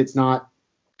does, it's not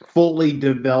fully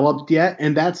developed yet.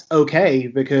 And that's okay,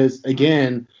 because,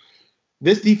 again,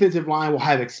 this defensive line will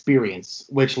have experience,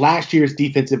 which last year's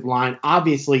defensive line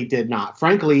obviously did not.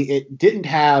 Frankly, it didn't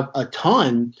have a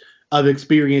ton of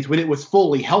experience when it was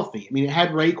fully healthy. I mean, it had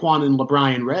Raekwon and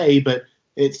LeBron Ray, but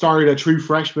it started a true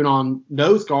freshman on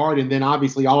nose guard, and then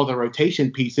obviously all of the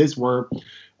rotation pieces were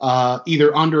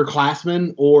either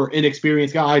underclassmen or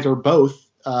inexperienced guys, or both,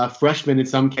 freshmen in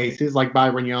some cases, like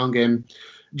Byron Young and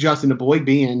Justin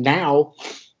Aboigbe. And now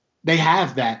they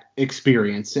have that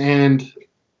experience. And,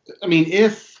 I mean,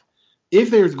 if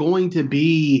there's going to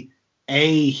be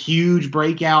a huge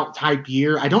breakout type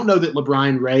year, I don't know that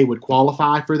LeBron Ray would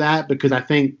qualify for that, because I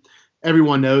think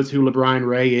everyone knows who LeBron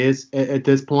Ray is at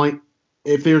this point.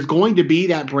 If there's going to be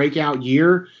that breakout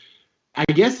year, I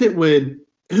guess it would.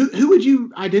 Who would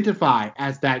you identify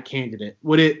as that candidate?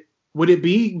 Would it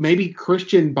be maybe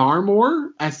Christian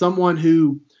Barmore, as someone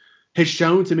who has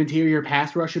shown some interior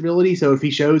pass rush ability? So if he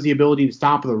shows the ability to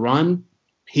stop the run,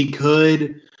 he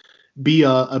could be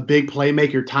a big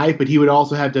playmaker type, but he would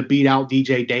also have to beat out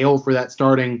DJ Dale for that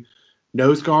starting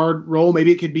nose guard role.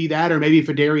 Maybe it could be that, or maybe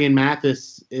for Darian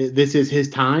Mathis, this is his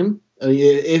time.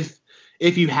 If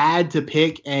you had to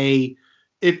pick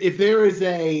if there is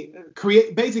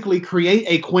create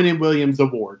a Quinnen Williams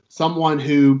award, someone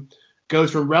who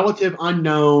goes from relative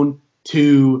unknown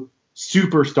to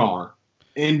superstar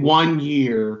in 1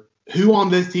 year, who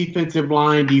on this defensive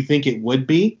line do you think it would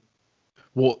be?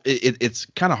 Well, it's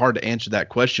kind of hard to answer that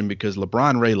question, because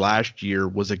LeBron Ray last year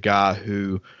was a guy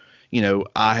who,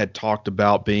 I had talked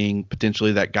about being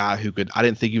potentially that guy who I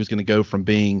didn't think he was going to go from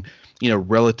being,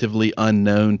 relatively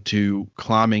unknown to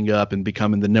climbing up and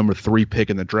becoming the number 3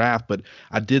 pick in the draft. But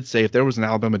I did say if there was an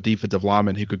Alabama defensive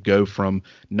lineman who could go from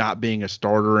not being a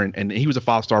starter, and he was a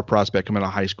 5-star prospect coming out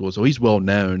of high school, so he's well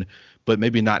known, but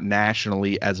maybe not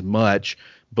nationally as much,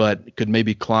 but could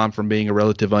maybe climb from being a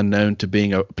relative unknown to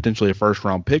being potentially a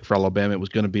first-round pick for Alabama, it was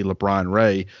going to be LeBron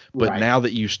Ray. But right now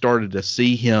that you started to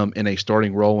see him in a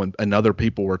starting role and other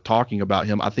people were talking about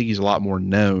him, I think he's a lot more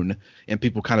known, and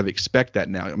people kind of expect that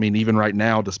now. I mean, even right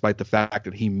now, despite the fact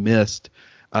that he missed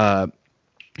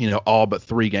all but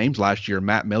 3 games last year,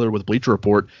 Matt Miller with Bleacher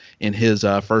Report in his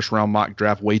first-round mock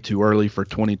draft way too early for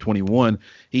 2021,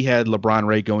 he had LeBron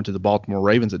Ray going to the Baltimore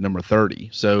Ravens at number 30.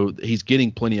 So he's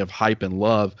getting plenty of hype and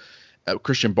love.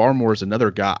 Christian Barmore is another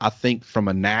guy. I think from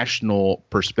a national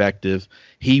perspective,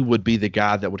 he would be the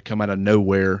guy that would come out of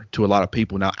nowhere to a lot of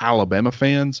people. Now, Alabama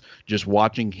fans, just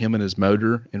watching him and his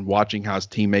motor and watching how his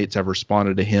teammates have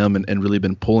responded to him and really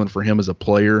been pulling for him as a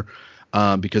player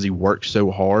because he works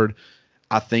so hard,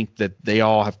 I think that they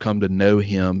all have come to know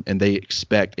him and they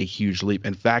expect a huge leap.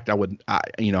 In fact,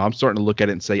 I'm starting to look at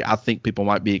it and say I think people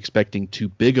might be expecting too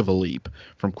big of a leap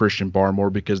from Christian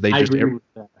Barmore, because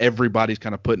everybody's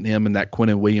kind of putting him in that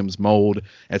Quinnen Williams mold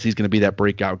as he's going to be that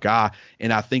breakout guy.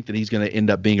 And I think that he's going to end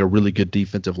up being a really good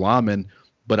defensive lineman,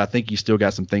 but I think he's still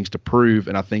got some things to prove.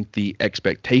 And I think the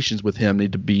expectations with him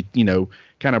need to be,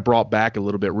 kind of brought back a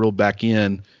little bit, reeled back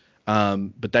in.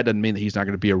 But that doesn't mean that he's not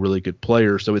going to be a really good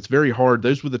player. So it's very hard.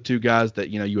 Those were the 2 guys that,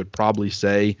 you would probably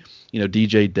say,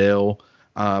 DJ Dale.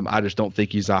 I just don't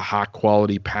think he's a high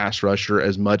quality pass rusher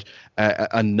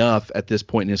enough at this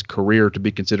point in his career to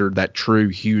be considered that true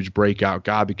huge breakout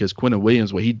guy, because Quinnen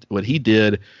Williams, what he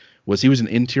did was he was an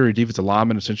interior defensive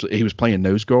lineman. Essentially, he was playing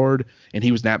nose guard, and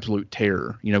he was an absolute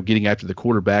terror, getting after the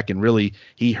quarterback. And really,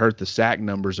 he hurt the sack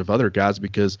numbers of other guys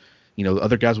because,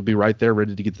 other guys will be right there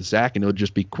ready to get the sack, and it'll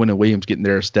just be Quinnen Williams getting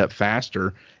there a step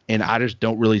faster. And I just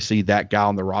don't really see that guy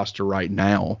on the roster right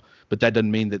now. But that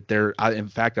doesn't mean that in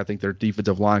fact, I think their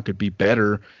defensive line could be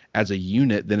better as a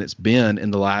unit than it's been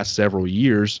in the last several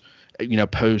years,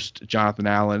 post Jonathan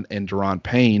Allen and Daron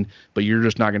Payne. But you're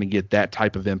just not going to get that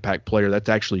type of impact player. That's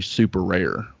actually super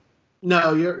rare.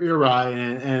 No, you're right.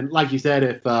 And like you said,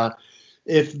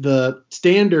 if the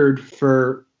standard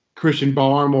for Christian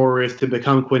Barmore is to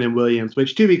become Quinnen Williams,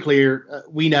 which, to be clear,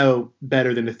 we know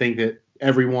better than to think that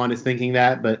everyone is thinking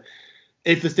that. But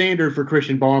if the standard for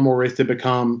Christian Barmore is to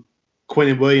become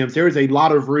Quinnen Williams, there is a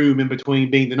lot of room in between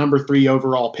being the number 3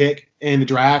 overall pick in the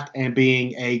draft and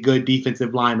being a good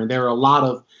defensive lineman. There are a lot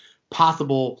of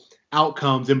possible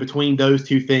outcomes in between those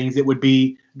two things. It would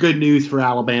be good news for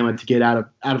Alabama to get out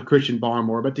of Christian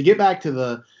Barmore. But to get back to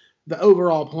the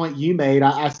overall point you made,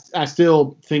 I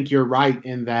still think you're right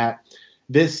in that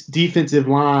this defensive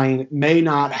line may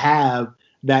not have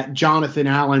that Jonathan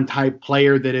Allen type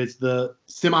player that is the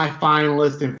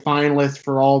semifinalist and finalist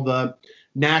for all the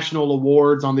national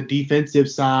awards on the defensive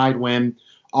side when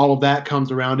all of that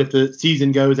comes around. If the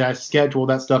season goes as scheduled,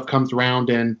 that stuff comes around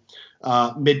in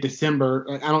mid-December.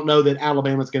 I don't know that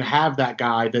Alabama's going to have that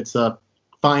guy that's a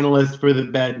finalist for the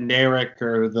Bednarik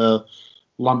or the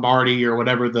Lombardi or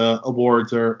whatever the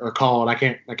awards are called. I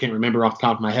can't remember off the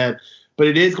top of my head. But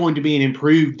it is going to be an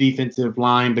improved defensive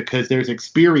line because there's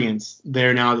experience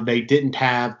there now that they didn't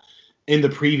have in the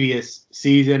previous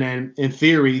season. And in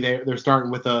theory, they're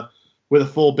starting with a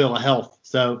full bill of health.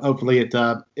 So hopefully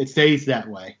it stays that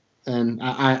way. And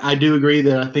I do agree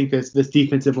that I think this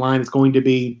defensive line is going to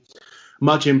be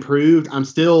much improved. I'm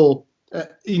still,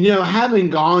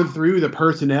 having gone through the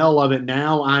personnel of it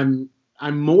now, I'm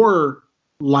more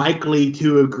likely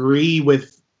to agree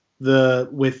with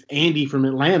Andy from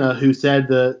Atlanta, who said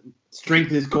the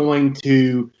strength is going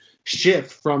to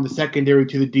shift from the secondary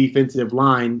to the defensive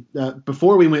line.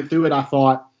 Before we went through it, I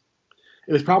thought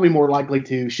it was probably more likely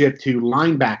to shift to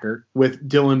linebacker with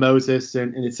Dylan Moses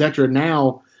and et cetera.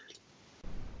 Now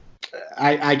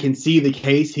I can see the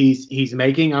case he's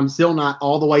making. I'm still not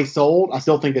all the way sold. I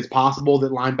still think it's possible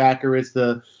that linebacker is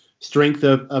the strength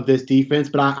of this defense,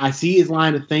 but I see his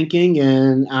line of thinking,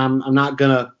 and I'm not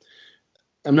gonna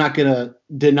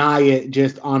deny it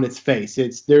just on its face.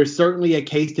 There's certainly a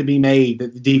case to be made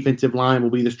that the defensive line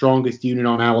will be the strongest unit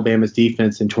on Alabama's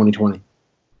defense in 2020.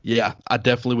 Yeah, I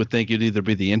definitely would think it'd either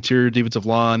be the interior defensive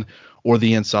line or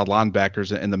the inside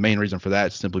linebackers, and the main reason for that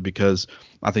is simply because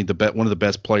I think one of the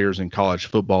best players in college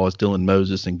football is Dylan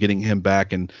Moses, and getting him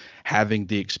back and having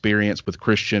the experience with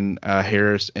Christian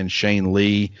Harris and Shane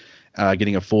Lee,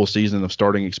 getting a full season of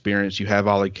starting experience. You have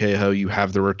Ali Kehoe, you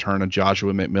have the return of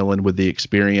Joshua McMillan with the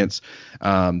experience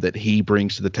that he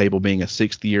brings to the table, being a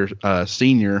sixth-year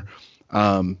senior.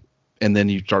 And then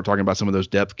you start talking about some of those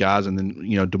depth guys, and then,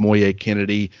 Demoye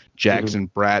Kennedy, Jackson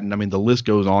Bratton. I mean, the list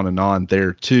goes on and on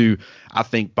there too. I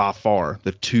think by far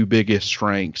the two biggest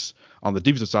strengths on the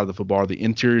defensive side of the football are the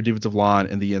interior defensive line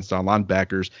and the inside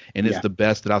linebackers, and it's the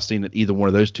best that I've seen at either one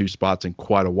of those two spots in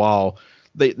quite a while.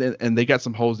 They got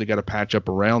some holes they got to patch up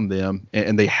around them,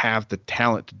 and they have the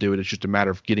talent to do it. It's just a matter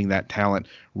of getting that talent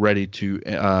ready to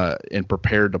and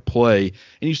prepared to play.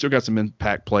 And you still got some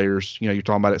impact players. You're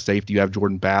talking about at safety, you have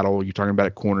Jordan Battle. You're talking about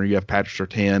at corner, you have Patrick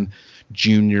Surtain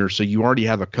Jr. So you already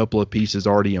have a couple of pieces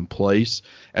already in place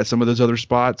at some of those other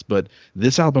spots. But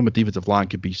this Alabama defensive line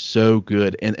could be so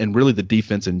good, and really the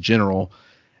defense in general,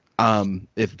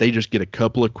 if they just get a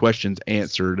couple of questions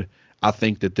answered, I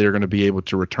think that they're going to be able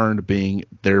to return to being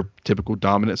their typical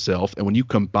dominant self. And when you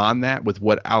combine that with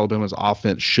what Alabama's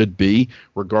offense should be,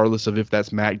 regardless of if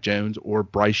that's Mac Jones or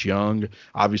Bryce Young,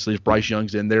 obviously if Bryce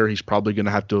Young's in there, he's probably going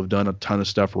to have have done a ton of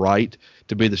stuff right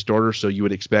to be the starter. So you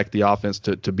would expect the offense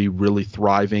to be really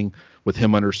thriving with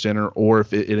him under center, or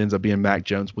if it ends up being Mac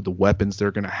Jones with the weapons they're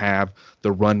going to have,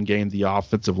 the run game, the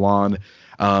offensive line.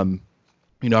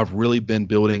 I've really been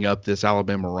building up this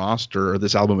Alabama roster, or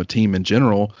this Alabama team in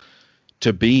general,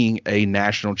 to being a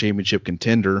national championship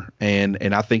contender. And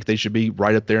I think they should be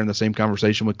right up there in the same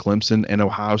conversation with Clemson and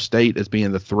Ohio State as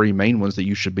being the three main ones that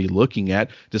you should be looking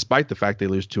at, despite the fact they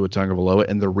lose Tua Tagovailoa.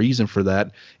 And the reason for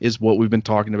that is what we've been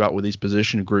talking about with these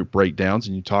position group breakdowns.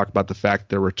 And you talk about the fact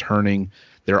they're returning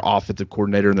their offensive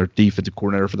coordinator and their defensive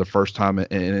coordinator for the first time,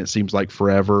 and it seems like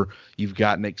forever. You've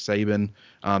got Nick Saban.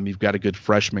 You've got a good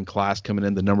freshman class coming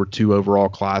in, the number 2 overall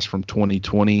class from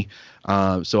 2020.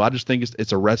 So I just think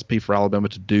it's a recipe for Alabama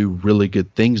to do really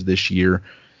good things this year.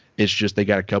 It's just they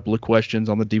got a couple of questions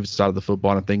on the defensive side of the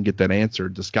football, and if they can get that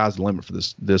answered, the sky's the limit for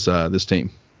this team.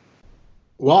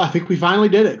 Well, I think we finally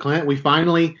did it, Clint. We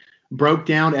finally broke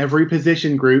down every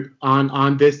position group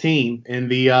on this team in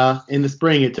the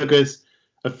spring. It took us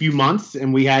a few months,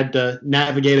 and we had to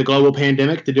navigate a global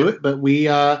pandemic to do it, but we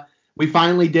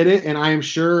finally did it, and I am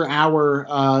sure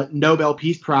our Nobel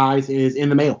Peace Prize is in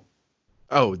the mail.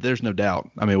 Oh, there's no doubt.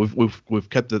 I mean, we've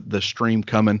kept the stream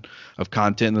coming of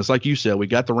content. And it's like you said, we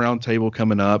got the round table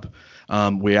coming up.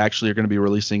 We actually are going to be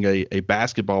releasing a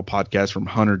basketball podcast from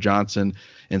Hunter Johnson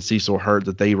and Cecil Hurt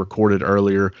that they recorded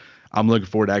earlier. I'm looking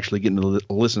forward to actually getting to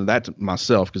listen to that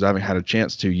myself because I haven't had a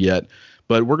chance to yet.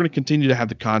 But we're going to continue to have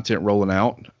the content rolling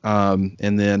out,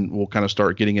 and then we'll kind of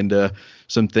start getting into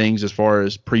some things as far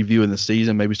as previewing the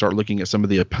season, maybe start looking at some of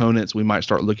the opponents. We might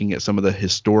start looking at some of the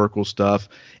historical stuff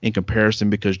in comparison,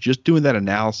 because just doing that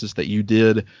analysis that you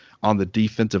did on the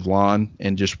defensive line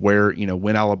and just where,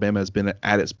 when Alabama has been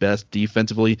at its best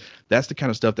defensively, that's the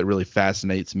kind of stuff that really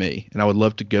fascinates me. And I would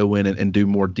love to go in and do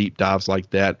more deep dives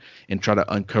like that and try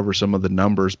to uncover some of the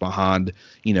numbers behind,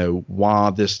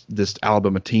 why this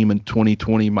Alabama team in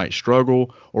 2020 might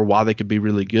struggle or why they could be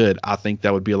really good. I think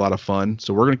that would be a lot of fun.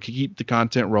 So we're going to keep the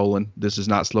content rolling. This is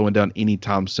not slowing down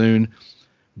anytime soon,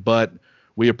 but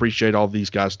we appreciate all these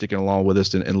guys sticking along with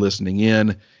us and listening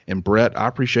in. And Brett, I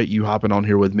appreciate you hopping on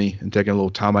here with me and taking a little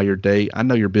time out of your day. I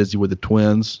know you're busy with the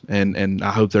Twins, and I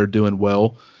hope they're doing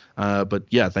well. But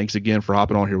yeah, thanks again for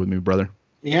hopping on here with me, brother.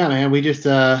 Yeah, man, we just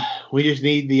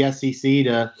need the SEC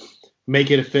to make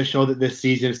it official that this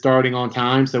season is starting on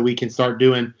time, so we can start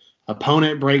doing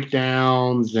opponent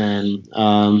breakdowns and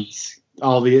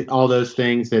all those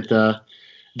things that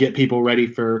get people ready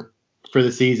for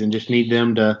the season. Just need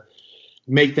them to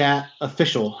make that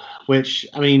official, which,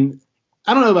 I mean,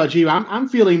 I don't know about you. I'm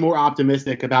feeling more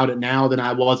optimistic about it now than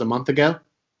I was a month ago.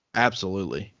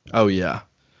 Absolutely. Oh, yeah.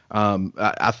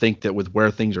 I think that with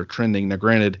where things are trending, now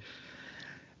granted,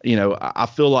 I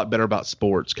feel a lot better about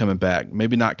sports coming back.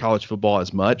 Maybe not college football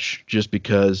as much, just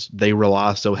because they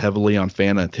rely so heavily on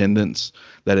fan attendance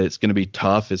that it's going to be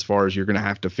tough as far as you're going to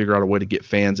have to figure out a way to get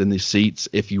fans in these seats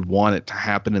if you want it to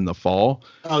happen in the fall.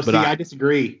 Oh, but I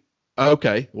disagree.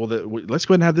 Okay, well, let's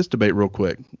go ahead and have this debate real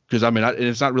quick, because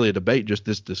it's not really a debate, just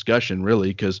this discussion, really.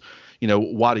 Because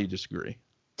why do you disagree?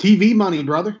 TV money,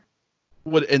 brother.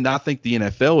 And I think the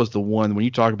NFL is the one, when you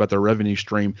talk about their revenue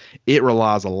stream, it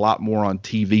relies a lot more on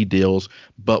TV deals.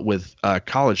 But with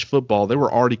college football, they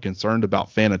were already concerned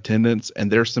about fan attendance, and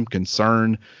there's some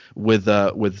concern with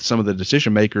some of the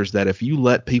decision makers that if you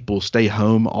let people stay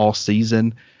home all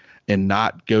season and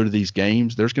not go to these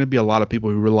games, there's going to be a lot of people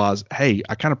who realize, hey,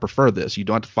 I kind of prefer this. You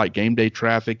don't have to fight game day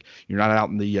traffic. You're not out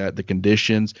in the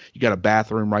conditions. You got a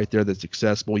bathroom right there that's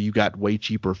accessible. You got way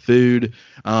cheaper food.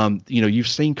 You've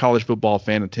seen college football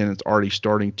fan attendance already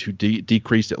starting to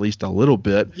decrease at least a little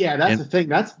bit. Yeah, that's the thing.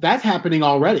 That's happening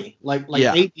already. Like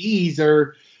yeah. ADs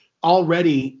are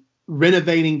already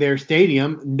renovating their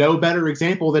stadium. No better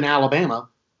example than Alabama.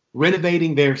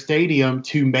 Renovating their stadium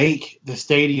to make the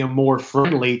stadium more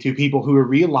friendly to people who are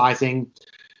realizing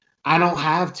I don't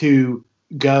have to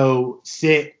go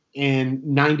sit in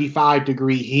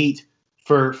 95-degree heat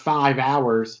for 5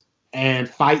 hours and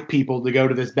fight people to go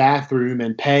to this bathroom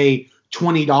and pay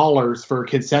 $20 for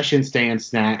concession stand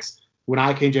snacks when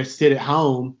I can just sit at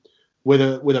home with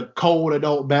a cold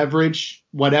adult beverage,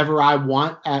 whatever I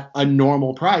want at a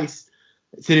normal price,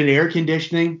 sit in air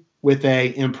conditioning with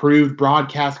a improved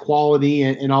broadcast quality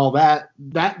and all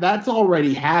that's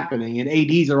already happening, and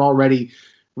ADs are already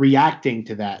reacting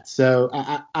to that. So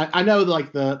I know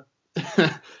like the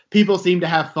people seem to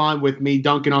have fun with me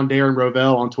dunking on Darren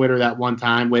Rovell on Twitter that one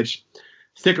time, which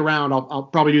stick around. I'll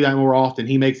probably do that more often.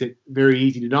 He makes it very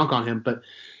easy to dunk on him. But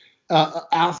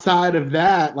outside of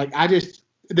that, like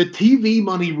the TV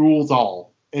money rules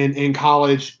all in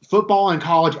college football and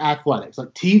college athletics. Like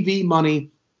TV money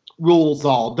rules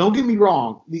all. Don't get me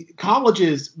wrong. The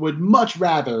colleges would much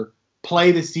rather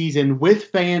play the season with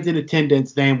fans in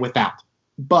attendance than without.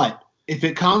 But if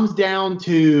it comes down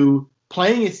to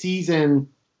playing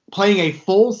a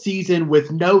full season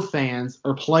with no fans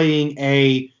or playing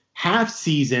a half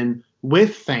season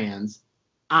with fans,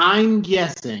 I'm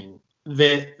guessing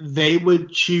that they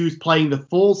would choose playing the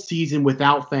full season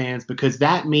without fans, because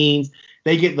that means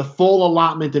they get the full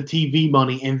allotment of TV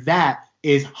money, and that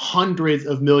is hundreds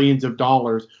of millions of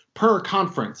dollars per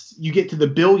conference. You get to the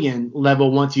billion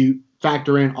level once you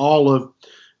factor in all of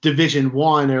Division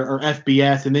I or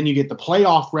FBS, and then you get the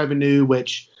playoff revenue,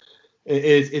 which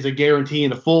is a guarantee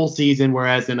in a full season,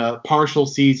 whereas in a partial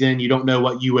season, you don't know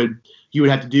what you would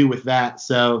have to do with that.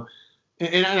 So,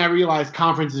 and I realize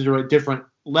conferences are at different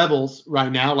levels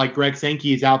right now. Like Greg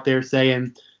Sankey is out there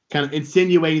saying, kind of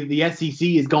insinuating that the SEC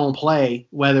is going to play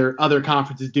whether other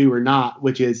conferences do or not,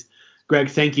 which is Greg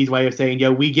Sankey's way of saying,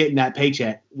 yo, we getting that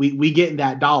paycheck. We getting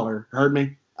that dollar. Heard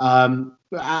me? I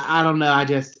don't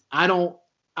know.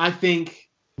 I think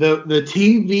the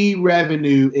TV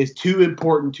revenue is too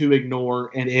important to ignore.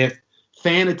 And if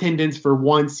fan attendance for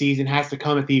one season has to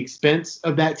come at the expense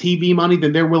of that TV money,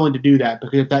 then they're willing to do that.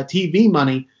 Because if that TV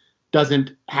money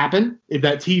doesn't happen, if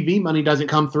that TV money doesn't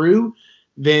come through,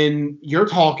 then you're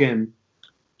talking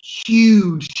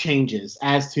huge changes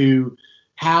as to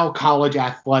how college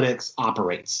athletics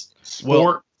operates.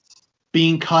 Sport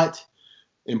being cut,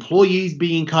 employees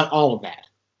being cut, all of that.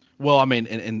 Well, I mean,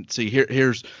 and see,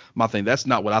 here's my thing. That's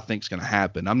not what I think is going to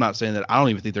happen. I'm not saying that. I don't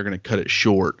even think they're going to cut it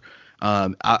short.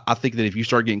 I think that if you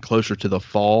start getting closer to the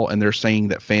fall and they're saying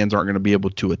that fans aren't going to be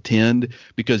able to attend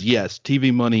because, yes,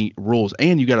 TV money rules.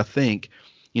 And you got to think,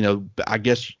 I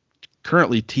guess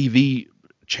currently TV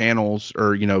channels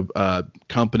or,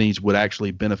 companies would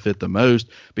actually benefit the most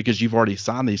because you've already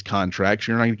signed these contracts.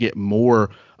 You're not going to get more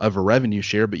of a revenue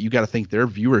share, but you got to think their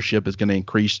viewership is going to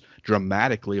increase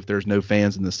dramatically if there's no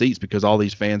fans in the seats because all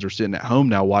these fans are sitting at home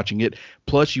now watching it.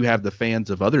 Plus you have the fans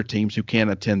of other teams who can't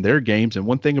attend their games. And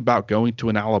one thing about going to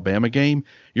an Alabama game,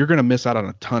 you're going to miss out on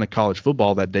a ton of college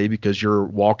football that day because you're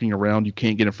walking around, you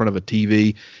can't get in front of a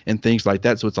TV and things like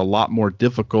that. So it's a lot more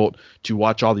difficult to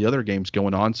watch all the other games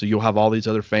going on. So you'll have all these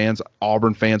other fans.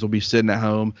 Auburn fans will be sitting at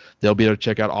home. They'll be able to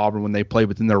check out Auburn when they play,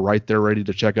 but then they're right there ready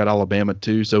to check out Alabama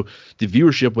too. So the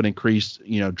viewership would increase,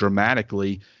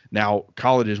 dramatically. Now,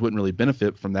 colleges wouldn't really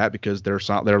benefit from that because they're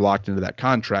locked into that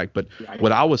contract. But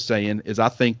what I was saying is I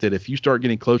think that if you start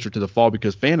getting closer to the fall,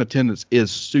 because fan attendance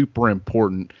is super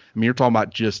important. I mean, you're talking about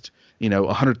just,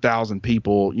 100,000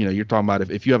 people. You're talking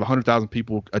about if you have 100,000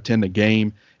 people attend a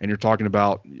game and you're talking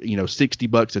about,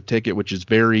 $60 a ticket, which is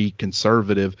very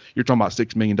conservative. You're talking about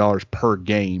 $6 million per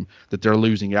game that they're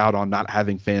losing out on not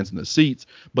having fans in the seats.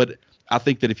 But I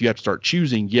think that if you have to start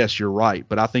choosing, yes, you're right.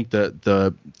 But I think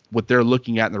the what they're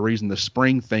looking at and the reason the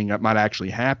spring thing that might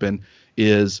actually happen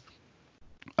is,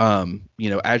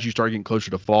 as you start getting closer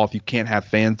to fall, if you can't have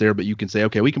fans there, but you can say,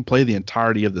 okay, we can play the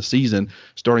entirety of the season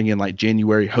starting in like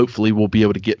January. Hopefully we'll be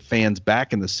able to get fans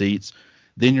back in the seats.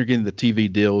 Then you're getting the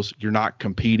TV deals. You're not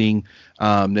competing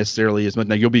necessarily as much.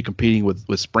 Now you'll be competing with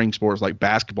spring sports like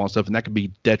basketball and stuff, and that could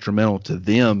be detrimental to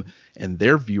them and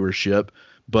their viewership.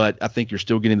 But I think you're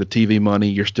still getting the TV money.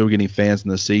 You're still getting fans in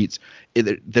the seats.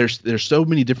 There's so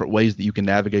many different ways that you can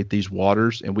navigate these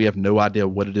waters, and we have no idea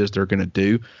what it is they're going to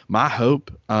do. My hope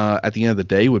at the end of the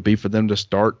day would be for them to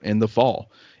start in the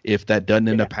fall. If that doesn't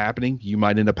end up happening, you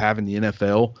might end up having the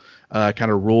NFL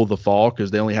kind of rule the fall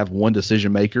because they only have one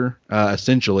decision maker,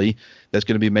 essentially, that's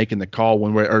going to be making the call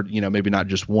one way, or, maybe not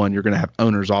just one. You're going to have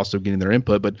owners also getting their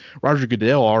input. But Roger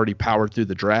Goodell already powered through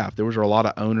the draft. There was a lot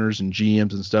of owners and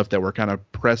GMs and stuff that were kind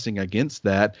of pressing against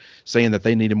that, saying that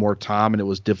they needed more time and it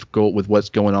was difficult with what's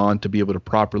going on to be able to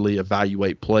properly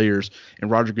evaluate players. And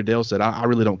Roger Goodell said, I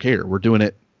really don't care. We're doing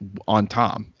it on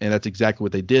time. And that's exactly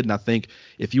what they did. And I think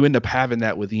if you end up having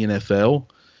that with the NFL,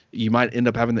 you might end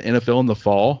up having the NFL in the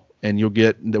fall, and you'll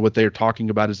get what they're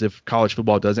talking about is if college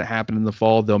football doesn't happen in the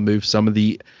fall, they'll move some of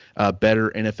the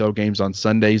better NFL games on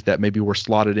Sundays that maybe were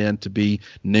slotted in to be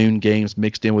noon games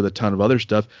mixed in with a ton of other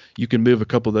stuff. You can move a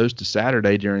couple of those to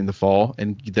Saturday during the fall,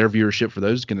 and their viewership for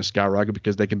those is going to skyrocket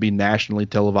because they can be nationally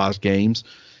televised games.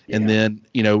 Yeah. And then,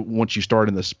 once you start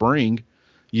in the spring,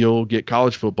 you'll get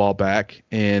college football back,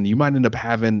 and you might end up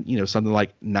having, something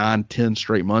like 9-10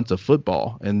 straight months of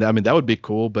football. And I mean, that would be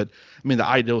cool. But I mean, the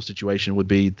ideal situation would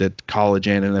be that college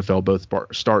and NFL both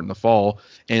start in the fall.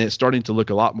 And it's starting to look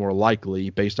a lot more likely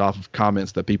based off of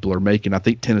comments that people are making. I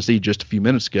think Tennessee just a few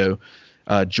minutes ago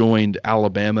joined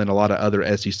Alabama and a lot of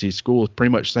other SEC schools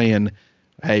pretty much saying,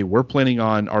 hey, we're planning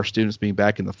on our students being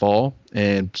back in the fall,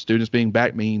 and students being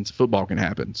back means football can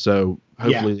happen. So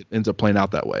hopefully it ends up playing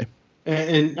out that way.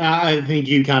 And I think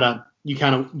you kind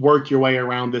of work your way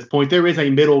around this point. There is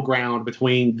a middle ground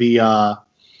between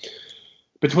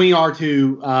between our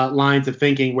two lines of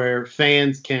thinking where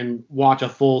fans can watch a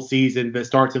full season that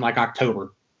starts in like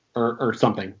October or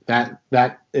something.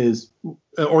 That is,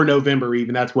 or November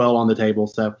even. That's well on the table.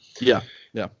 So yeah.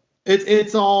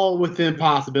 It's all within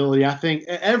possibility. I think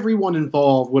everyone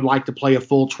involved would like to play a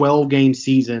full 12-game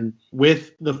season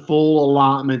with the full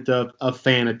allotment of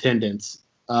fan attendance.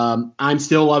 I'm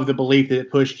still of the belief that if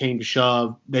push came to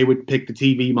shove, they would pick the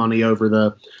TV money over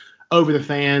the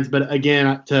fans. But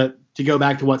again, to go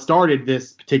back to what started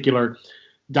this particular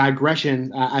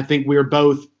digression, I think we're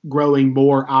both growing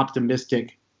more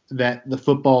optimistic that the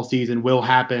football season will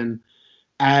happen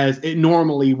as it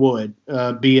normally would,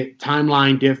 be it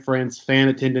timeline difference, fan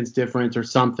attendance difference, or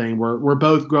something. We're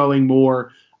both growing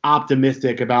more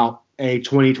optimistic about a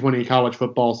 2020 college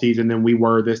football season than we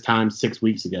were this time 6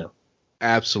 weeks ago.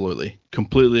 Absolutely.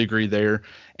 Completely agree there.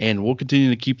 And we'll continue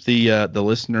to keep the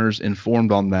listeners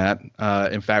informed on that.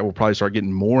 In fact, we'll probably start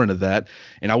getting more into that.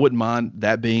 And I wouldn't mind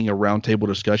that being a roundtable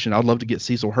discussion. I'd love to get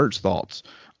Cecil Hurt's thoughts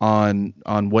on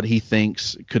what he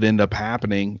thinks could end up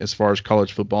happening as far as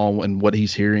college football and what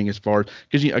he's hearing as far as,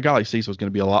 because a guy like Cecil is going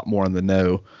to be a lot more in the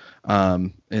know.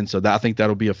 And so I think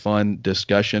that'll be a fun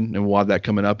discussion, and we'll have that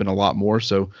coming up and a lot more.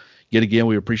 So yet again,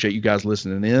 we appreciate you guys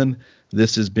listening in.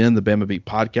 This has been the Bama Beat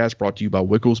podcast, brought to you by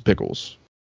Wickles Pickles.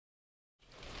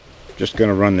 Just going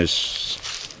to run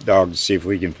this dog to see if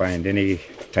we can find any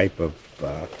type of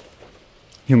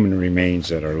human remains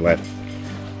that are left.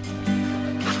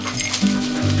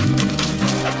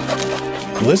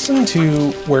 Listen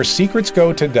to Where Secrets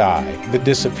Go to Die, The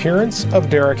Disappearance of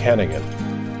Derek Hennigan.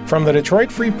 From the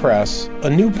Detroit Free Press, a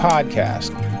new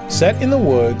podcast set in the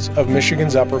woods of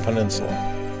Michigan's Upper Peninsula.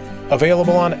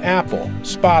 Available on Apple,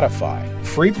 Spotify,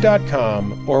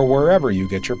 Freep.com, or wherever you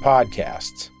get your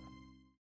podcasts.